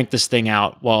going to crank this thing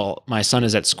out while my son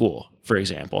is at school, for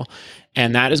example.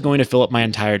 And that is going to fill up my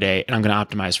entire day, and I'm going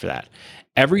to optimize for that.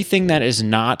 Everything that is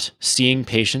not seeing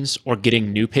patients or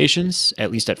getting new patients,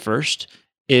 at least at first,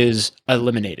 is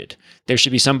eliminated. There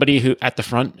should be somebody who at the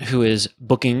front who is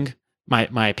booking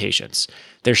my patients.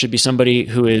 There should be somebody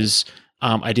who is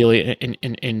ideally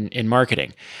in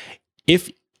marketing.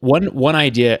 If one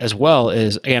idea as well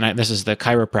is, again, this is the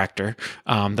chiropractor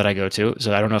that I go to,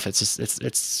 so I don't know if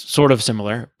it's sort of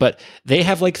similar, but they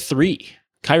have like 3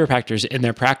 chiropractors in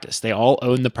their practice. They all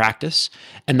own the practice,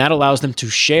 and that allows them to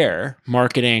share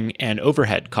marketing and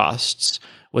overhead costs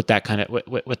with that kind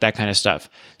of stuff.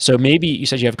 So maybe you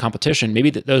said you have competition. Maybe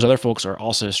those other folks are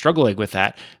also struggling with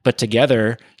that, but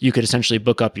together you could essentially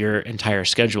book up your entire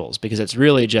schedules, because it's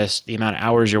really just the amount of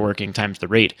hours you're working times the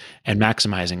rate and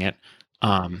maximizing it.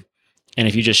 And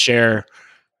if you just share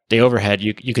the overhead,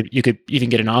 you could even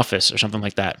get an office or something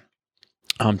like that,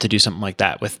 to do something like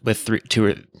that with two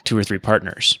or three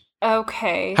partners.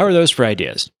 Okay. How are those for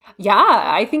ideas? Yeah,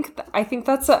 I think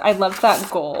that's I love that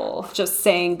goal. Just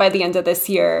saying by the end of this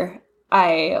year,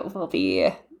 I will be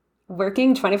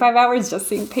working 25 hours just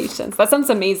seeing patients. That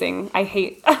sounds amazing. I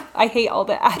hate all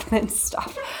the admin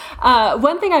stuff.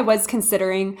 One thing I was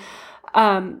considering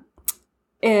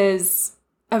is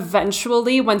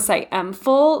eventually, once I am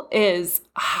full, is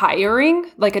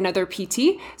hiring like another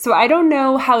PT. So I don't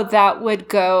know how that would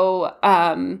go,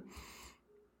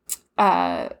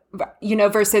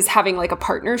 versus having like a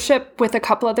partnership with a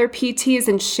couple other PTs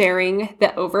and sharing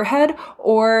the overhead,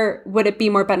 or would it be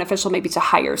more beneficial maybe to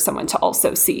hire someone to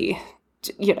also see,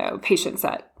 patients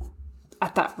at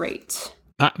that rate?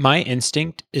 My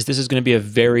instinct is this is going to be a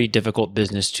very difficult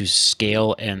business to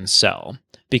scale and sell,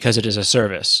 because it is a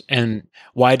service. And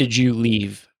why did you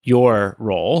leave your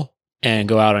role and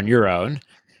go out on your own,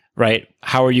 right?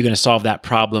 How are you going to solve that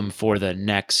problem for the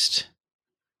next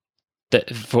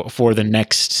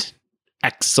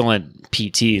excellent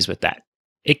PTs with that?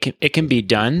 It can be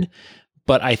done,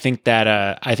 but I think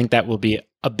that will be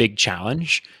a big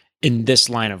challenge in this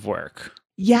line of work.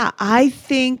 Yeah, I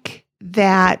think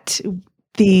that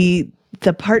the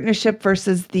partnership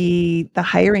versus the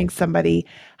hiring somebody,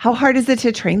 how hard is it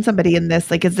to train somebody in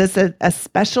this? Like, is this a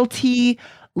specialty,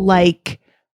 like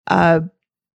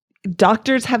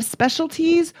doctors have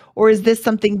specialties, or is this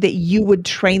something that you would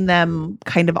train them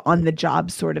kind of on the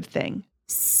job sort of thing?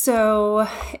 So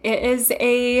it is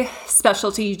a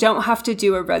specialty. You don't have to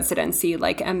do a residency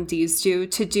like MDs do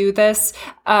to do this.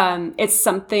 It's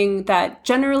something that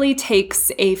generally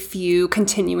takes a few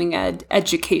continuing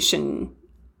education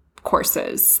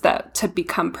courses that to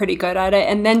become pretty good at it,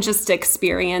 and then just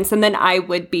experience. And then I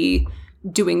would be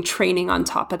doing training on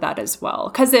top of that as well.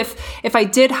 Because if I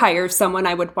did hire someone,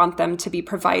 I would want them to be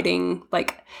providing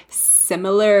like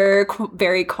similar,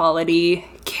 very quality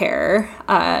care.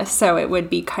 So it would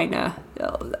be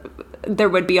there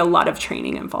would be a lot of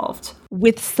training involved.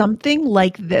 With something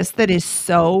like this that is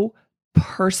so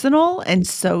personal and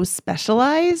so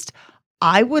specialized,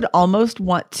 I would almost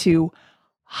want to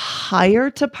hire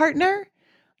to partner.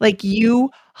 Like you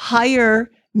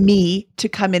hire me to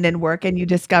come in and work and you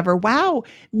discover, wow,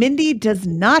 Mindy does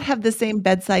not have the same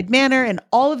bedside manner, and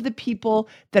all of the people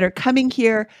that are coming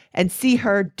here and see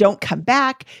her don't come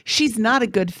back. She's not a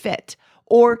good fit.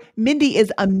 Or Mindy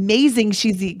is amazing.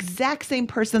 She's the exact same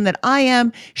person that I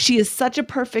am. She is such a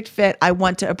perfect fit. I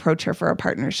want to approach her for a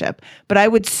partnership. But I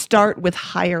would start with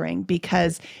hiring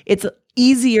because it's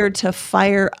easier to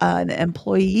fire an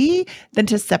employee than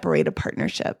to separate a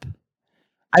partnership.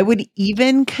 I would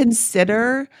even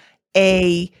consider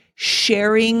a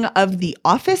sharing of the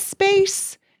office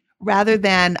space rather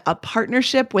than a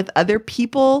partnership with other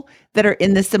people that are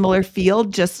in the similar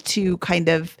field, just to kind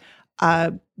of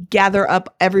gather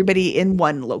up everybody in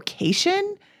one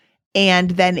location.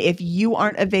 And then if you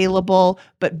aren't available,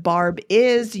 but Barb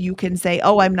is, you can say,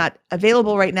 oh, I'm not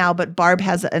available right now, but Barb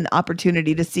has an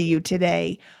opportunity to see you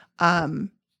today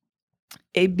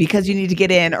because you need to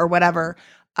get in or whatever.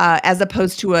 As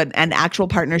opposed to an actual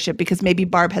partnership, because maybe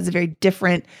Barb has a very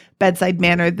different bedside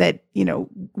manner that,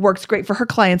 works great for her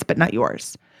clients, but not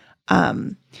yours.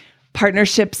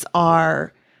 Partnerships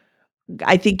are,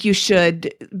 I think you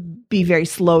should be very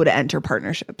slow to enter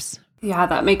partnerships. Yeah,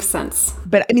 that makes sense.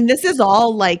 But I mean, this is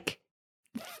all like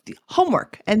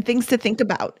homework and things to think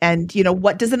about. And,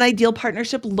 what does an ideal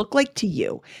partnership look like to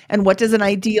you? And what does an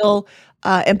ideal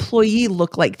employee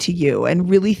look like to you? And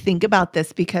really think about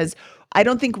this, because I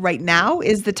don't think right now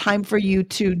is the time for you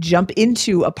to jump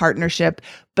into a partnership,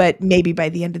 but maybe by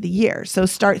the end of the year. So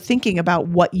start thinking about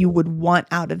what you would want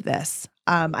out of this.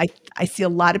 I see a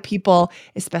lot of people,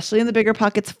 especially in the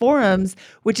BiggerPockets forums,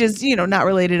 which is, not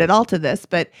related at all to this,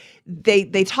 but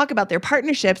they talk about their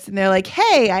partnerships and they're like,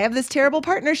 hey, I have this terrible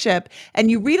partnership. And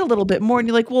you read a little bit more and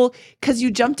you're like, well, because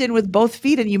you jumped in with both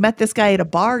feet and you met this guy at a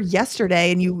bar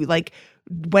yesterday and you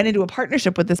went into a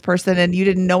partnership with this person and you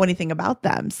didn't know anything about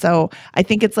them. So I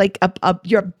think it's like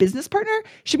your business partner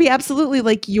should be absolutely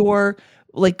like your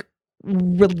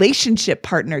relationship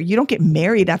partner. You don't get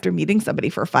married after meeting somebody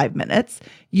for 5 minutes.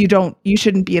 You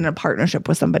shouldn't be in a partnership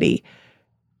with somebody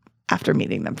after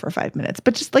meeting them for 5 minutes.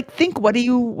 But just think, what do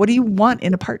you want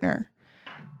in a partner?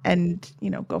 And,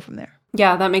 go from there.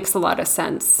 Yeah, that makes a lot of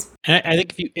sense. And I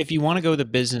think if you want to go the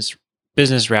business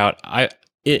route,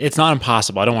 it's not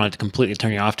impossible. I don't want it to completely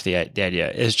turn you off to the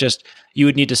idea. It's just you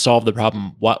would need to solve the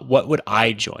problem. What would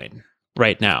I join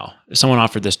right now? If someone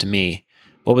offered this to me,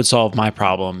 what would solve my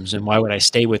problems, and why would I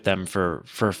stay with them for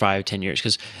 5-10 years?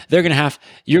 Because you're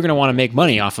going to want to make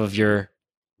money off of your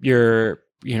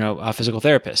physical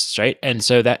therapists, right? And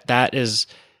so that is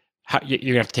how you're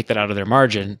going to have to take that out of their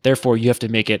margin. Therefore, you have to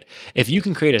make it. If you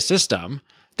can create a system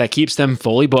that keeps them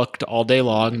fully booked all day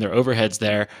long, their overhead's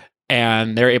there,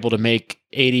 and they're able to make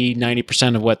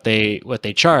 80-90% of what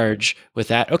they charge with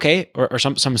that, okay, or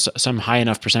some high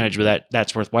enough percentage where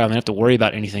that's worthwhile. They don't have to worry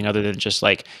about anything other than just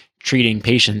like treating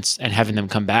patients and having them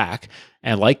come back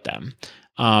and like them.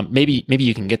 Maybe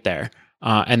you can get there,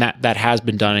 and that has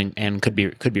been done and could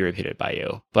be repeated by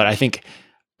you. But I think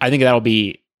that'll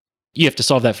be, you have to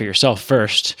solve that for yourself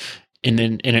first, and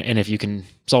then if you can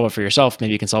solve it for yourself,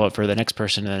 maybe you can solve it for the next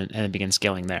person and then begin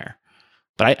scaling there.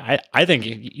 But I think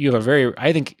you have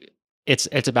I think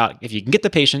it's about, if you can get the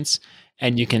patients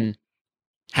and you can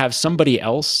have somebody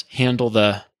else handle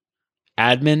the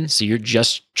admin, so you're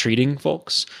just treating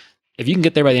folks. If you can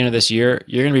get there by the end of this year,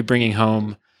 you're going to be bringing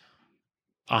home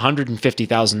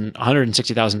 $150,000,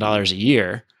 $160,000 a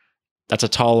year. That's a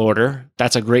tall order.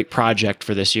 That's a great project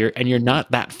for this year, and you're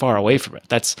not that far away from it.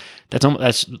 That's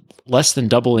less than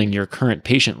doubling your current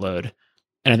patient load,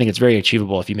 and I think it's very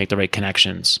achievable if you make the right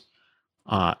connections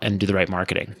and do the right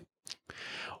marketing.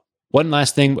 One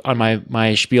last thing on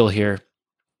my spiel here,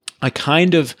 I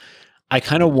kind of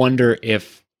wonder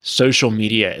if social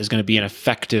media is going to be an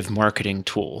effective marketing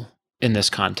tool in this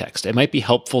context. It might be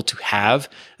helpful to have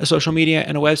a social media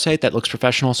and a website that looks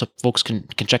professional so folks can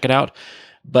check it out.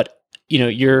 But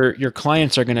your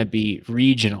clients are going to be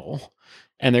regional,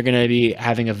 and they're going to be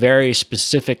having a very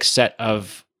specific set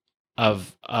of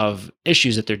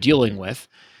issues that they're dealing with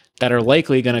that are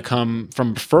likely going to come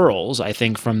from referrals, I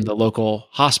think, from the local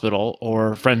hospital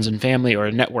or friends and family or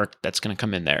a network that's going to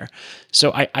come in there.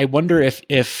 So I wonder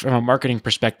if from a marketing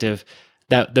perspective,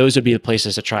 those would be the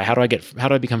places to try. How do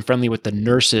I become friendly with the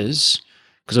nurses?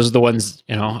 Because those are the ones,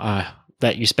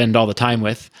 that you spend all the time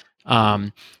with.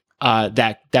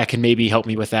 That can maybe help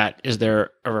me with that. Is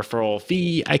there a referral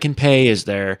fee I can pay? Is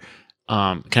there,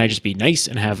 can I just be nice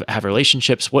and have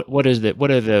relationships? What are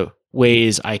the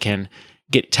ways I can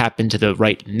tap into the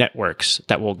right networks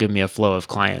that will give me a flow of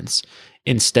clients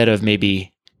instead of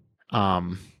maybe,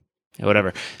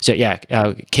 whatever. So yeah,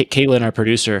 Caitlin, our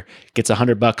producer, gets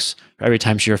 $100 every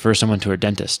time she refers someone to her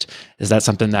dentist. Is that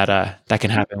something that can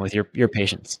happen with your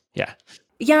patients? Yeah.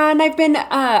 Yeah, and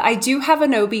I do have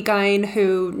an OB-GYN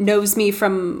who knows me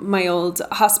from my old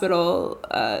hospital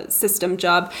system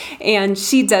job, and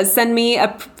she does send me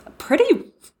a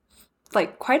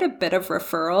quite a bit of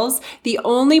referrals. The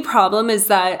only problem is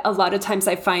that a lot of times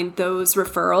I find those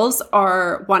referrals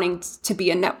are wanting to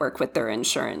be a network with their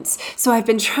insurance. So I've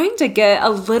been trying to get a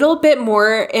little bit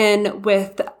more in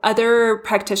with other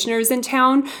practitioners in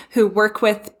town who work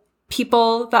with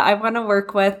people that I want to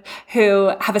work with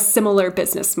who have a similar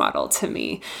business model to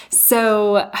me.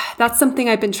 So that's something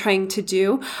I've been trying to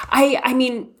do. I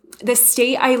mean, the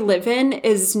state I live in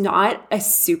is not a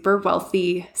super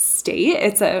wealthy state.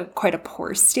 It's quite a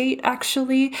poor state,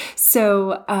 actually.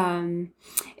 So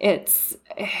it's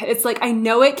like, I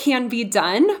know it can be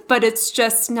done, but it's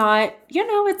just not,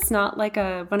 it's not like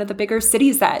one of the bigger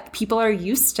cities that people are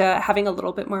used to having a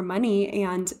little bit more money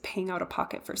and paying out of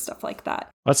pocket for stuff like that.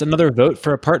 That's another vote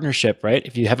for a partnership, right?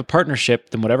 If you have a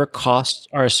partnership, then whatever costs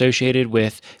are associated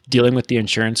with dealing with the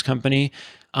insurance company,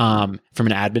 from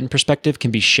an admin perspective, can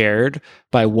be shared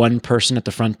by one person at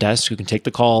the front desk who can take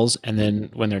the calls, and then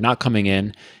when they're not coming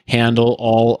in, handle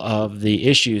all of the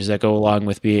issues that go along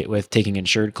with taking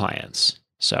insured clients.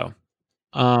 So,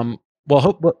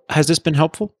 has this been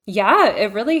helpful? Yeah,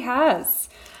 it really has.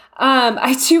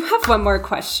 I do have one more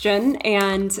question,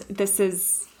 and this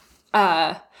is,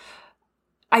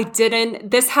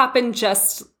 this happened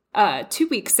just 2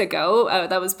 weeks ago.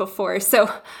 That was before. So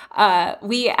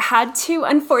we had to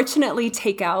unfortunately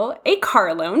take out a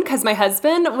car loan because my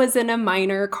husband was in a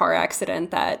minor car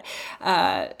accident that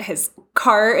his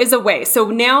car is away. So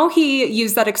now he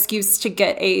used that excuse to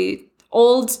get a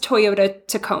old Toyota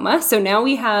Tacoma. So now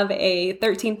we have a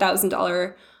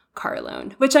 $13,000 car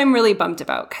loan, which I'm really bummed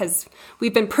about because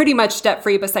we've been pretty much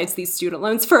debt-free besides these student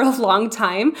loans for a long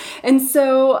time. And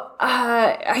so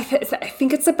I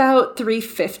think it's about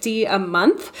 $350 a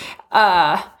month.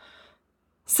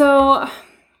 So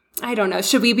I don't know.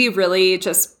 Should we be really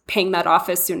just paying that off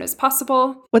as soon as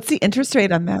possible? What's the interest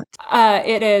rate on that?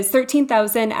 It is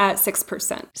 $13,000 at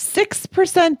 6%.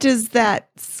 6% is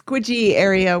that squidgy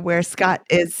area where Scott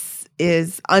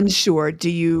is unsure. Do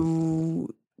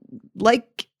you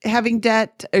like having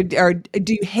debt, or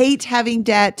do you hate having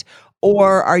debt,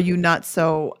 or are you not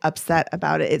so upset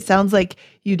about it? It sounds like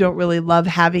you don't really love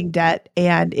having debt,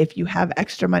 and if you have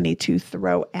extra money to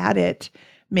throw at it,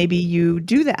 maybe you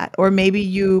do that, or maybe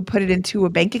you put it into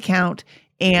a bank account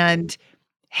and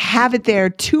have it there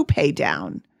to pay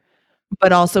down,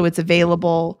 but also it's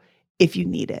available if you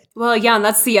need it. Well, yeah, and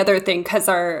that's the other thing, because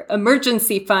our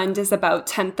emergency fund is about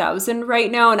 $10,000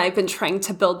 right now, and I've been trying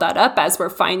to build that up as we're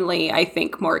finally, I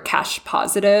think, more cash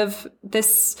positive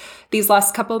these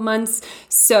last couple of months.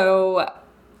 So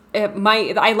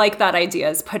I like that idea,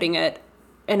 is putting it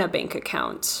in a bank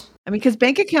account. I mean, because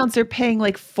bank accounts are paying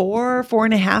like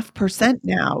 4.5%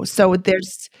 now. So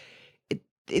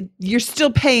you're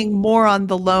still paying more on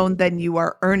the loan than you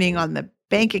are earning on the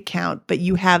bank account, but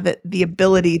you have the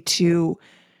ability to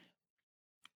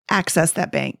access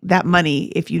that money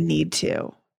if you need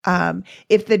to.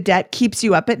 If the debt keeps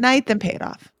you up at night, then pay it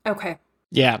off. Okay.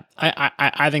 Yeah,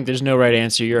 I think there's no right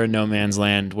answer. You're in no man's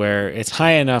land where it's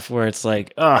high enough where it's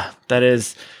like, that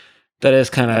is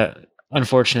kind of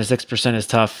unfortunate. 6% is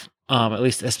tough, at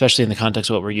least especially in the context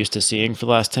of what we're used to seeing for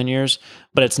the last 10 years.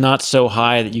 But it's not so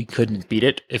high that you couldn't beat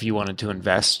it if you wanted to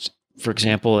invest, for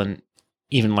example, in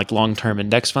even like long-term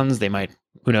index funds. They might,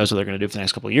 who knows what they're going to do for the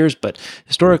next couple of years, but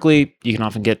historically you can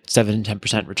often get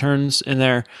 7-10% returns in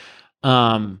there.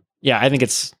 Yeah, I think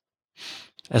it's,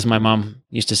 as my mom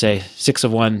used to say, 6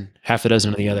 of one, half a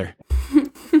dozen of the other.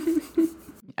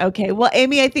 Okay. Well,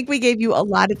 Amy, I think we gave you a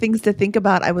lot of things to think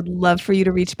about. I would love for you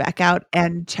to reach back out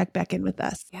and check back in with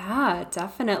us. Yeah,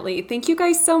 definitely. Thank you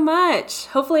guys so much.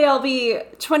 Hopefully I'll be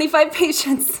 25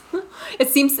 patients.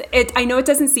 I know it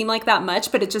doesn't seem like that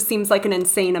much, but it just seems like an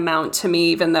insane amount to me,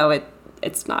 even though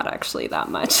it's not actually that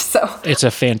much. So it's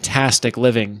a fantastic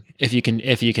living if you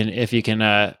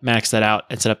can max that out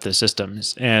and set up the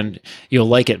systems, and you'll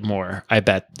like it more, I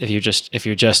bet, if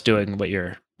you're just doing what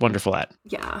you're wonderful at.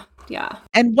 Yeah. Yeah.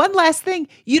 And one last thing,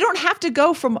 you don't have to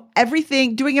go from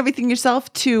doing everything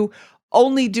yourself to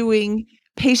only doing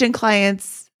patient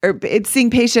clients or seeing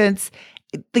patients.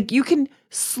 Like you can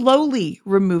slowly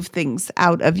remove things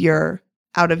off of your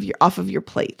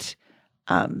plate.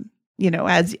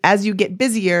 As you get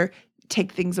busier,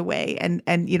 take things away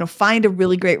and find a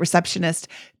really great receptionist,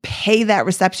 pay that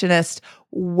receptionist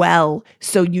well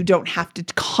so you don't have to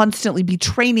constantly be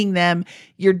training them.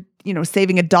 You're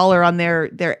saving $1 on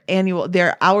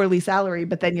their hourly salary,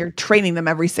 but then you're training them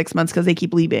every 6 months because they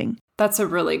keep leaving. That's a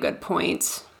really good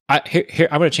point. Here,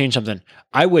 I'm going to change something.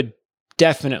 I would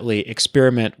definitely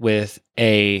experiment with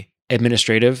a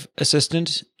administrative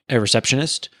assistant, a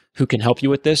receptionist who can help you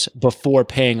with this before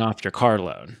paying off your car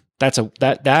loan.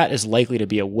 That is likely to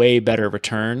be a way better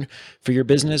return for your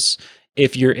business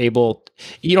if you're able.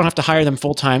 You don't have to hire them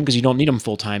full time because you don't need them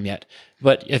full time yet.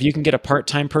 But if you can get a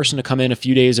part-time person to come in a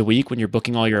few days a week when you're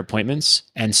booking all your appointments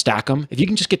and stack them, if you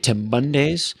can just get to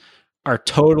Mondays are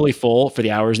totally full for the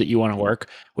hours that you want to work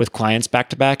with clients back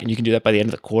to back, and you can do that by the end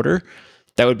of the quarter,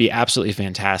 that would be absolutely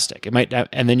fantastic. It might,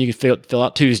 and then you can fill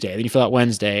out Tuesday, then you fill out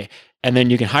Wednesday, and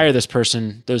then you can hire this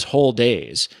person those whole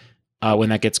days. When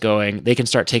that gets going, they can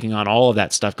start taking on all of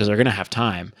that stuff because they're going to have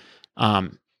time.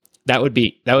 That would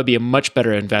be a much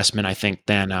better investment, I think,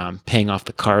 than paying off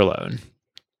the car loan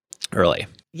early.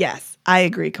 Yes, I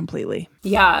agree completely.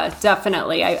 Yeah,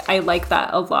 definitely. I like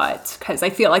that a lot because I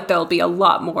feel like there'll be a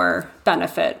lot more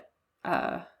benefit.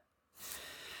 Yeah,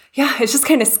 it's just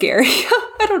kind of scary.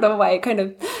 I don't know why it kind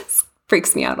of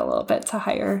freaks me out a little bit to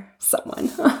hire someone.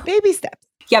 Baby steps.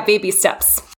 Yeah, baby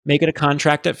steps. Make it a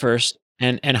contract at first.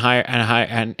 And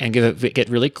get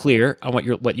really clear on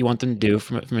what you want them to do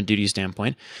from a duty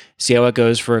standpoint. See how it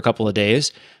goes for a couple of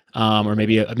days, or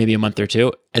maybe a month or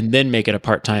two, and then make it a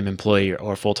part-time employee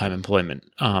or full-time employment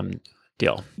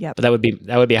deal. Yeah. But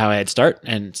that would be how I'd start,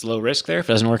 and it's low risk there. If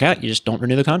it doesn't work out, you just don't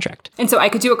renew the contract. And so I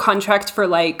could do a contract for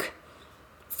like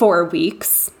 4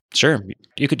 weeks. Sure,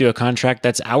 you could do a contract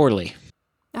that's hourly.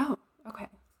 Oh, okay.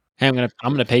 Hey, I'm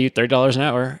gonna pay you $30 an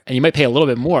hour, and you might pay a little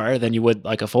bit more than you would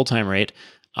like a full-time rate.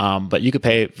 But you could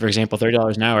pay, for example,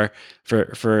 $30 an hour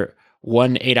for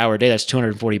 1 8-hour day. That's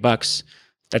 $240.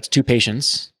 That's 2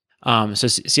 patients. So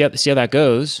see how that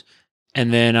goes,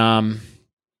 and then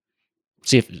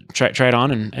try it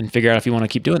on and figure out if you want to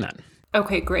keep doing that.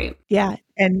 Okay, great. Yeah,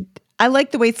 and I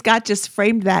like the way Scott just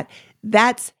framed that.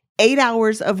 That's 8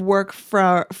 hours of work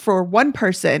for one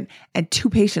person and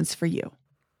 2 patients for you.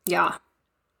 Yeah.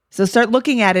 So start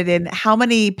looking at it in how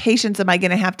many patients am I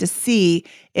going to have to see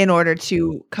in order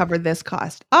to cover this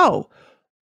cost? Oh,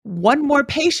 1 more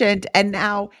patient, and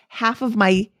now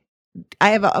I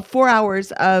have 4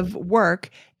 hours of work,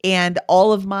 and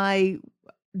all of my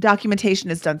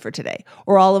documentation is done for today,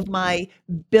 or all of my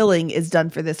billing is done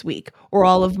for this week, or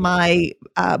all of my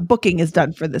booking is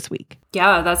done for this week.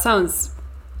 Yeah, that sounds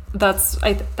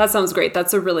great.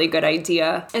 That's a really good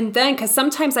idea. And then, because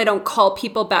sometimes I don't call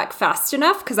people back fast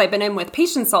enough because I've been in with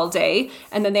patients all day,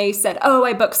 and then they said, "Oh,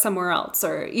 I booked somewhere else,"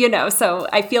 or so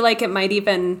I feel like it might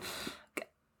even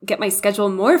get my schedule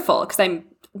more full because I'm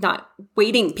not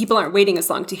waiting. People aren't waiting as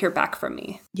long to hear back from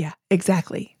me. Yeah,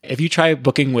 exactly. If you try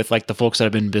booking with like the folks that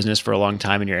have been in business for a long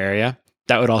time in your area,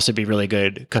 that would also be really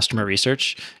good customer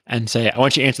research, and say, I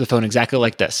want you to answer the phone exactly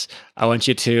like this. I want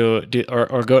you to do,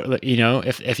 or go,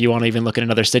 if you want to even look at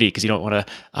another city because you don't want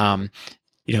to,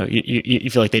 you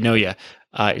feel like they know you,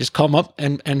 just call them up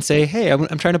and say, hey,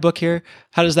 I'm trying to book here.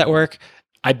 How does that work?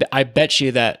 I bet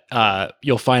you that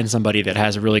you'll find somebody that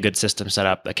has a really good system set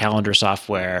up, a calendar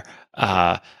software,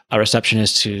 a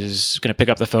receptionist who's going to pick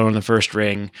up the phone on the first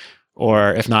ring,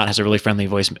 or if not, has a really friendly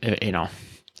voice,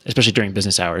 especially during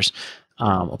business hours.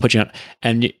 I'll put you on,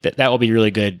 and that will be a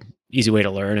really good, easy way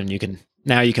to learn. And you can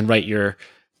write your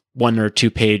 1 or 2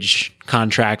 page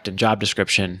contract and job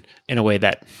description in a way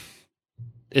that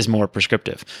is more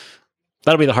prescriptive.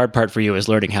 That'll be the hard part for you, is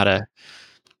learning how to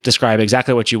describe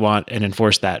exactly what you want and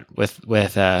enforce that with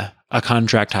a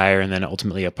contract hire, and then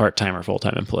ultimately a part-time or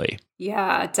full-time employee.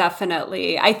 Yeah,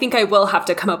 definitely. I think I will have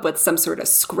to come up with some sort of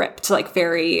script, like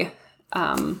very,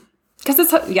 because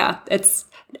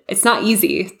it's not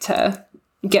easy to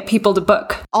get people to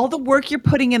book. All the work you're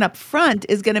putting in up front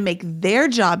is going to make their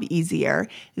job easier.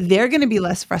 They're going to be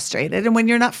less frustrated. And when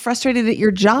you're not frustrated at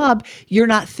your job, you're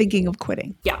not thinking of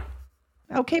quitting. Yeah.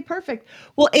 Okay, perfect.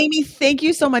 Well, Amy, thank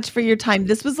you so much for your time.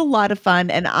 This was a lot of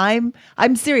fun, and I'm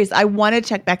serious. I want to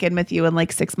check back in with you in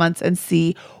like 6 months and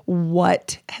see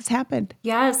what has happened.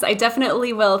 Yes, I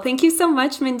definitely will. Thank you so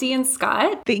much, Mindy and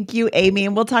Scott. Thank you, Amy,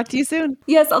 and we'll talk to you soon.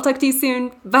 Yes, I'll talk to you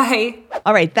soon. Bye.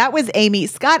 All right, that was Amy.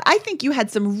 Scott, I think you had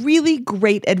some really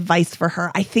great advice for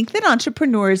her. I think that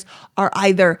entrepreneurs are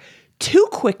either too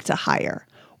quick to hire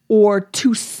or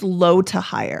too slow to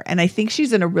hire. And I think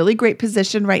she's in a really great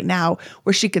position right now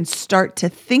where she can start to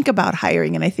think about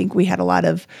hiring. And I think we had a lot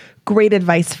of great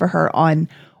advice for her on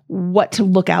what to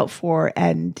look out for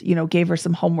and, gave her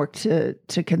some homework to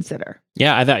consider.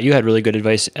 Yeah, I thought you had really good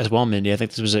advice as well, Mindy. I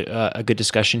think this was a good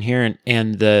discussion here.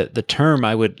 And the term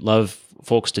I would love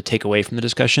folks to take away from the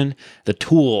discussion, the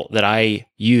tool that I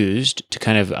used to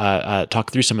kind of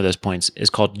talk through some of those points is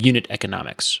called unit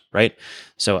economics, right?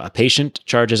 So a patient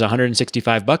charges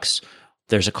 $165.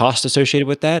 There's a cost associated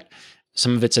with that.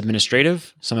 Some of it's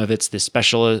administrative. Some of it's the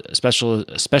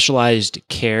specialized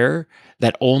care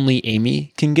that only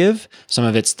Amy can give. Some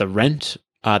of it's the rent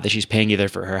that she's paying either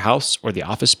for her house or the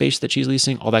office space that she's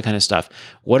leasing, all that kind of stuff.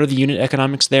 What are the unit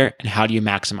economics there, and how do you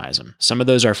maximize them? Some of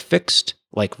those are fixed,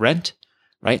 like rent,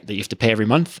 right? That you have to pay every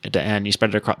month, and you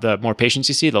spread it across. The more patients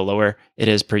you see, the lower it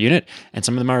is per unit. And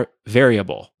some of them are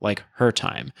variable, like her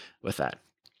time with that.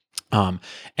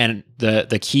 And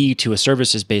the key to a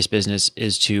services-based business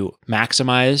is to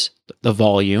maximize the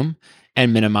volume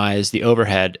and minimize the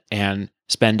overhead and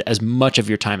spend as much of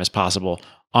your time as possible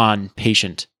on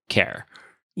patient care.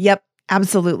 Yep,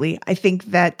 absolutely. I think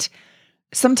that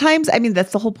sometimes,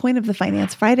 that's the whole point of the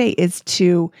Finance Friday, is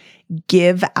to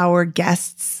give our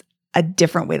guests a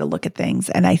different way to look at things.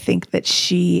 And I think that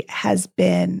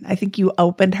I think you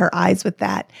opened her eyes with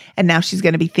that. And now she's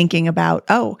going to be thinking about,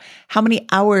 how many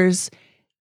hours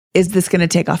is this going to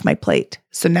take off my plate?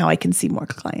 So now I can see more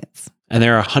clients. And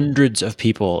there are hundreds of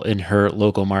people in her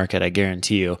local market, I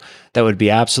guarantee you, that would be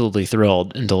absolutely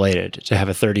thrilled and delighted to have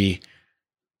a $30,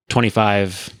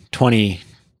 $25, $20,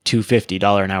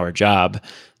 $250 an hour job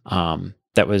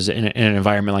that was in an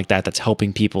environment like that that's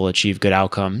helping people achieve good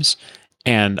outcomes.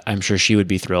 And I'm sure she would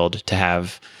be thrilled to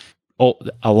have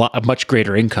a much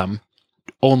greater income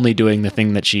only doing the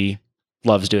thing that she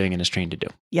loves doing and is trained to do.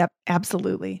 Yep,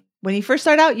 absolutely. When you first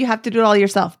start out, you have to do it all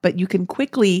yourself, but you can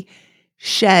quickly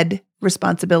shed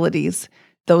responsibilities,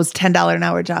 those $10 an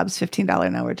hour jobs, $15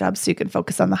 an hour jobs, so you can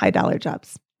focus on the high dollar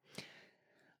jobs.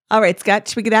 All right, Scott,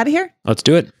 should we get out of here? Let's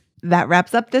do it. That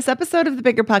wraps up this episode of the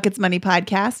Bigger Pockets Money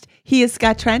Podcast. He is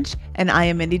Scott Trench, and I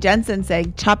am Mindy Jensen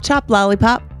saying chop, chop,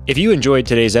 lollipop. If you enjoyed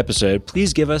today's episode,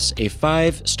 please give us a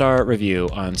 5-star review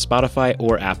on Spotify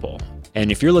or Apple. And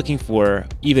if you're looking for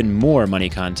even more money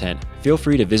content, feel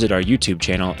free to visit our YouTube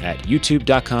channel at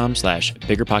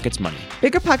youtube.com/biggerpocketsmoney.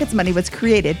 Bigger Pockets Money was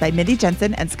created by Mindy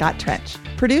Jensen and Scott Trench.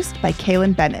 Produced by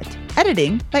Kaylin Bennett.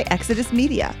 Editing by Exodus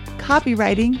Media.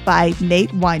 Copywriting by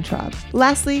Nate Weintraub.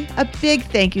 Lastly, a big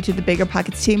thank you to the Bigger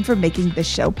Pockets team for making this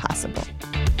show possible.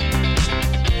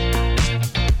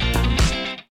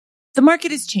 The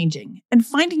market is changing, and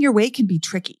finding your way can be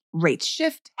tricky. Rates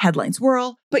shift, headlines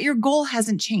whirl, but your goal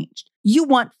hasn't changed. You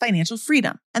want financial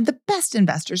freedom, and the best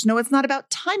investors know it's not about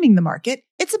timing the market,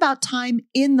 it's about time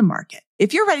in the market.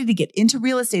 If you're ready to get into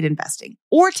real estate investing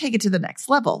or take it to the next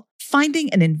level,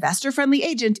 finding an investor-friendly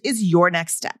agent is your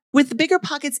next step. With the Bigger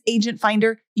Pockets Agent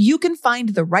Finder, you can find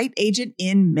the right agent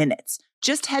in minutes.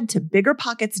 Just head to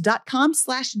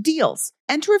biggerpockets.com/deals.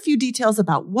 Enter a few details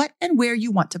about what and where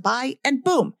you want to buy, and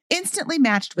boom, instantly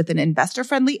matched with an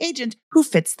investor-friendly agent who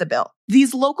fits the bill.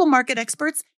 These local market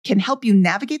experts can help you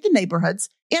navigate the neighborhoods,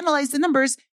 analyze the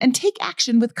numbers, and take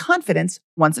action with confidence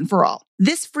once and for all.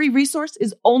 This free resource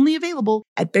is only available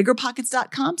at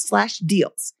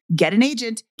biggerpockets.com/deals. Get an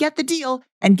agent, get the deal,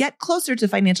 and get closer to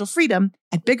financial freedom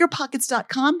at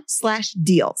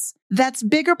biggerpockets.com/deals. That's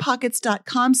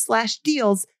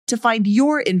biggerpockets.com/deals to find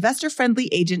your investor-friendly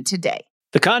agent today.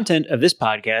 The content of this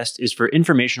podcast is for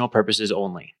informational purposes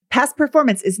only. Past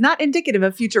performance is not indicative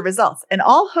of future results, and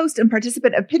all host and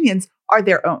participant opinions are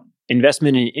their own.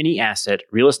 Investment in any asset,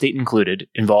 real estate included,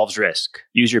 involves risk.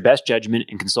 Use your best judgment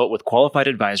and consult with qualified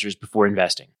advisors before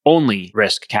investing. Only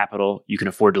risk capital you can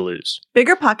afford to lose.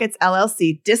 Bigger Pockets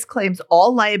LLC disclaims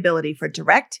all liability for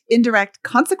direct, indirect,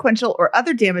 consequential, or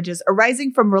other damages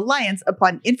arising from reliance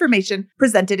upon information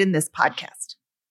presented in this podcast.